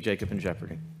podcast. I beat Jacob in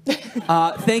Jeopardy.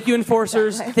 Thank you,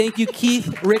 Enforcers. Thank you,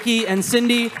 Keith, Ricky, and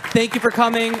Cindy. Thank you for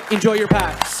coming. Enjoy your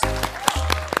PAX.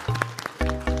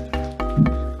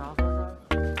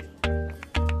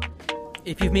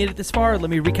 If you've made it this far, let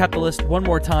me recap the list one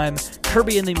more time.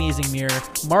 Kirby and the Amazing Mirror,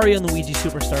 Mario and Luigi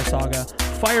Superstar Saga,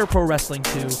 Fire Pro Wrestling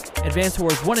 2, Advance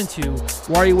Wars 1 and 2,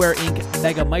 WarioWare Inc.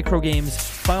 Mega Micro Games,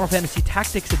 Final Fantasy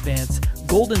Tactics Advance,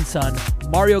 Golden Sun,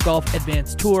 Mario Golf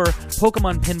Advance Tour,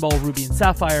 Pokemon Pinball Ruby and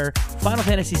Sapphire, Final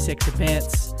Fantasy VI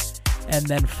Advance, and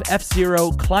then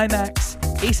F-Zero Climax,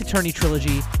 Ace Attorney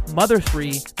Trilogy, Mother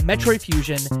 3, Metroid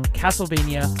Fusion,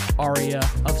 Castlevania, Aria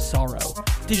of Sorrow.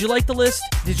 Did you like the list?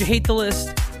 Did you hate the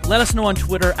list? Let us know on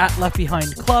Twitter at Left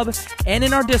Behind Club and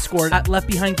in our Discord at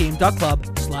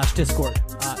leftbehindgame.club/Discord.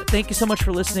 Thank you so much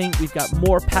for listening. We've got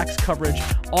more PAX coverage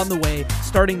on the way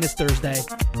starting this Thursday.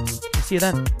 See you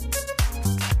then.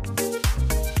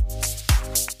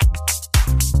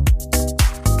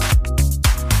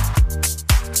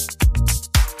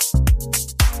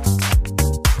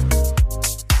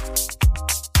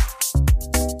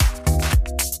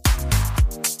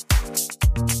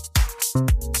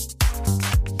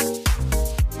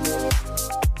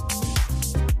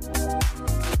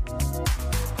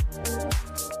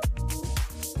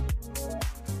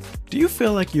 Do you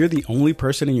feel like you're the only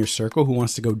person in your circle who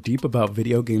wants to go deep about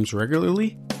video games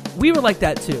regularly? We were like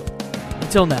that too.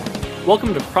 Until now.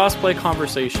 Welcome to Crossplay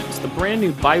Conversations, the brand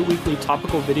new bi-weekly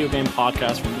topical video game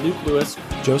podcast from Luke Lewis,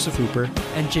 Joseph Hooper,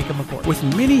 and Jacob McCord. With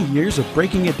many years of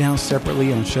breaking it down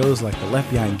separately on shows like the Left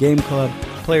Behind Game Club,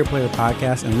 Player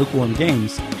Podcast, and Lukewarm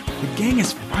Games, the gang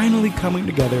is finally coming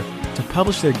together to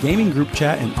publish their gaming group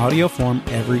chat in audio form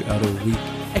every other week.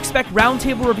 Expect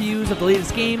roundtable reviews of the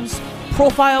latest games,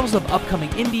 profiles of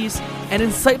upcoming indies, and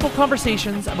insightful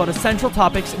conversations about essential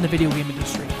topics in the video game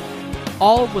industry.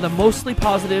 All with a mostly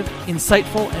positive,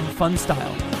 insightful, and fun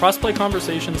style. Crossplay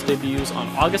Conversations debuts on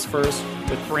August 1st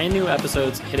with brand new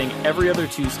episodes hitting every other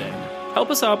Tuesday.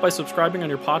 Help us out by subscribing on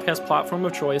your podcast platform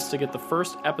of choice to get the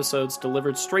first episodes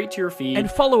delivered straight to your feed. And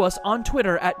follow us on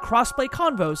Twitter at Crossplay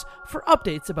Convos for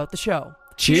updates about the show.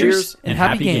 Cheers and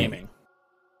happy gaming.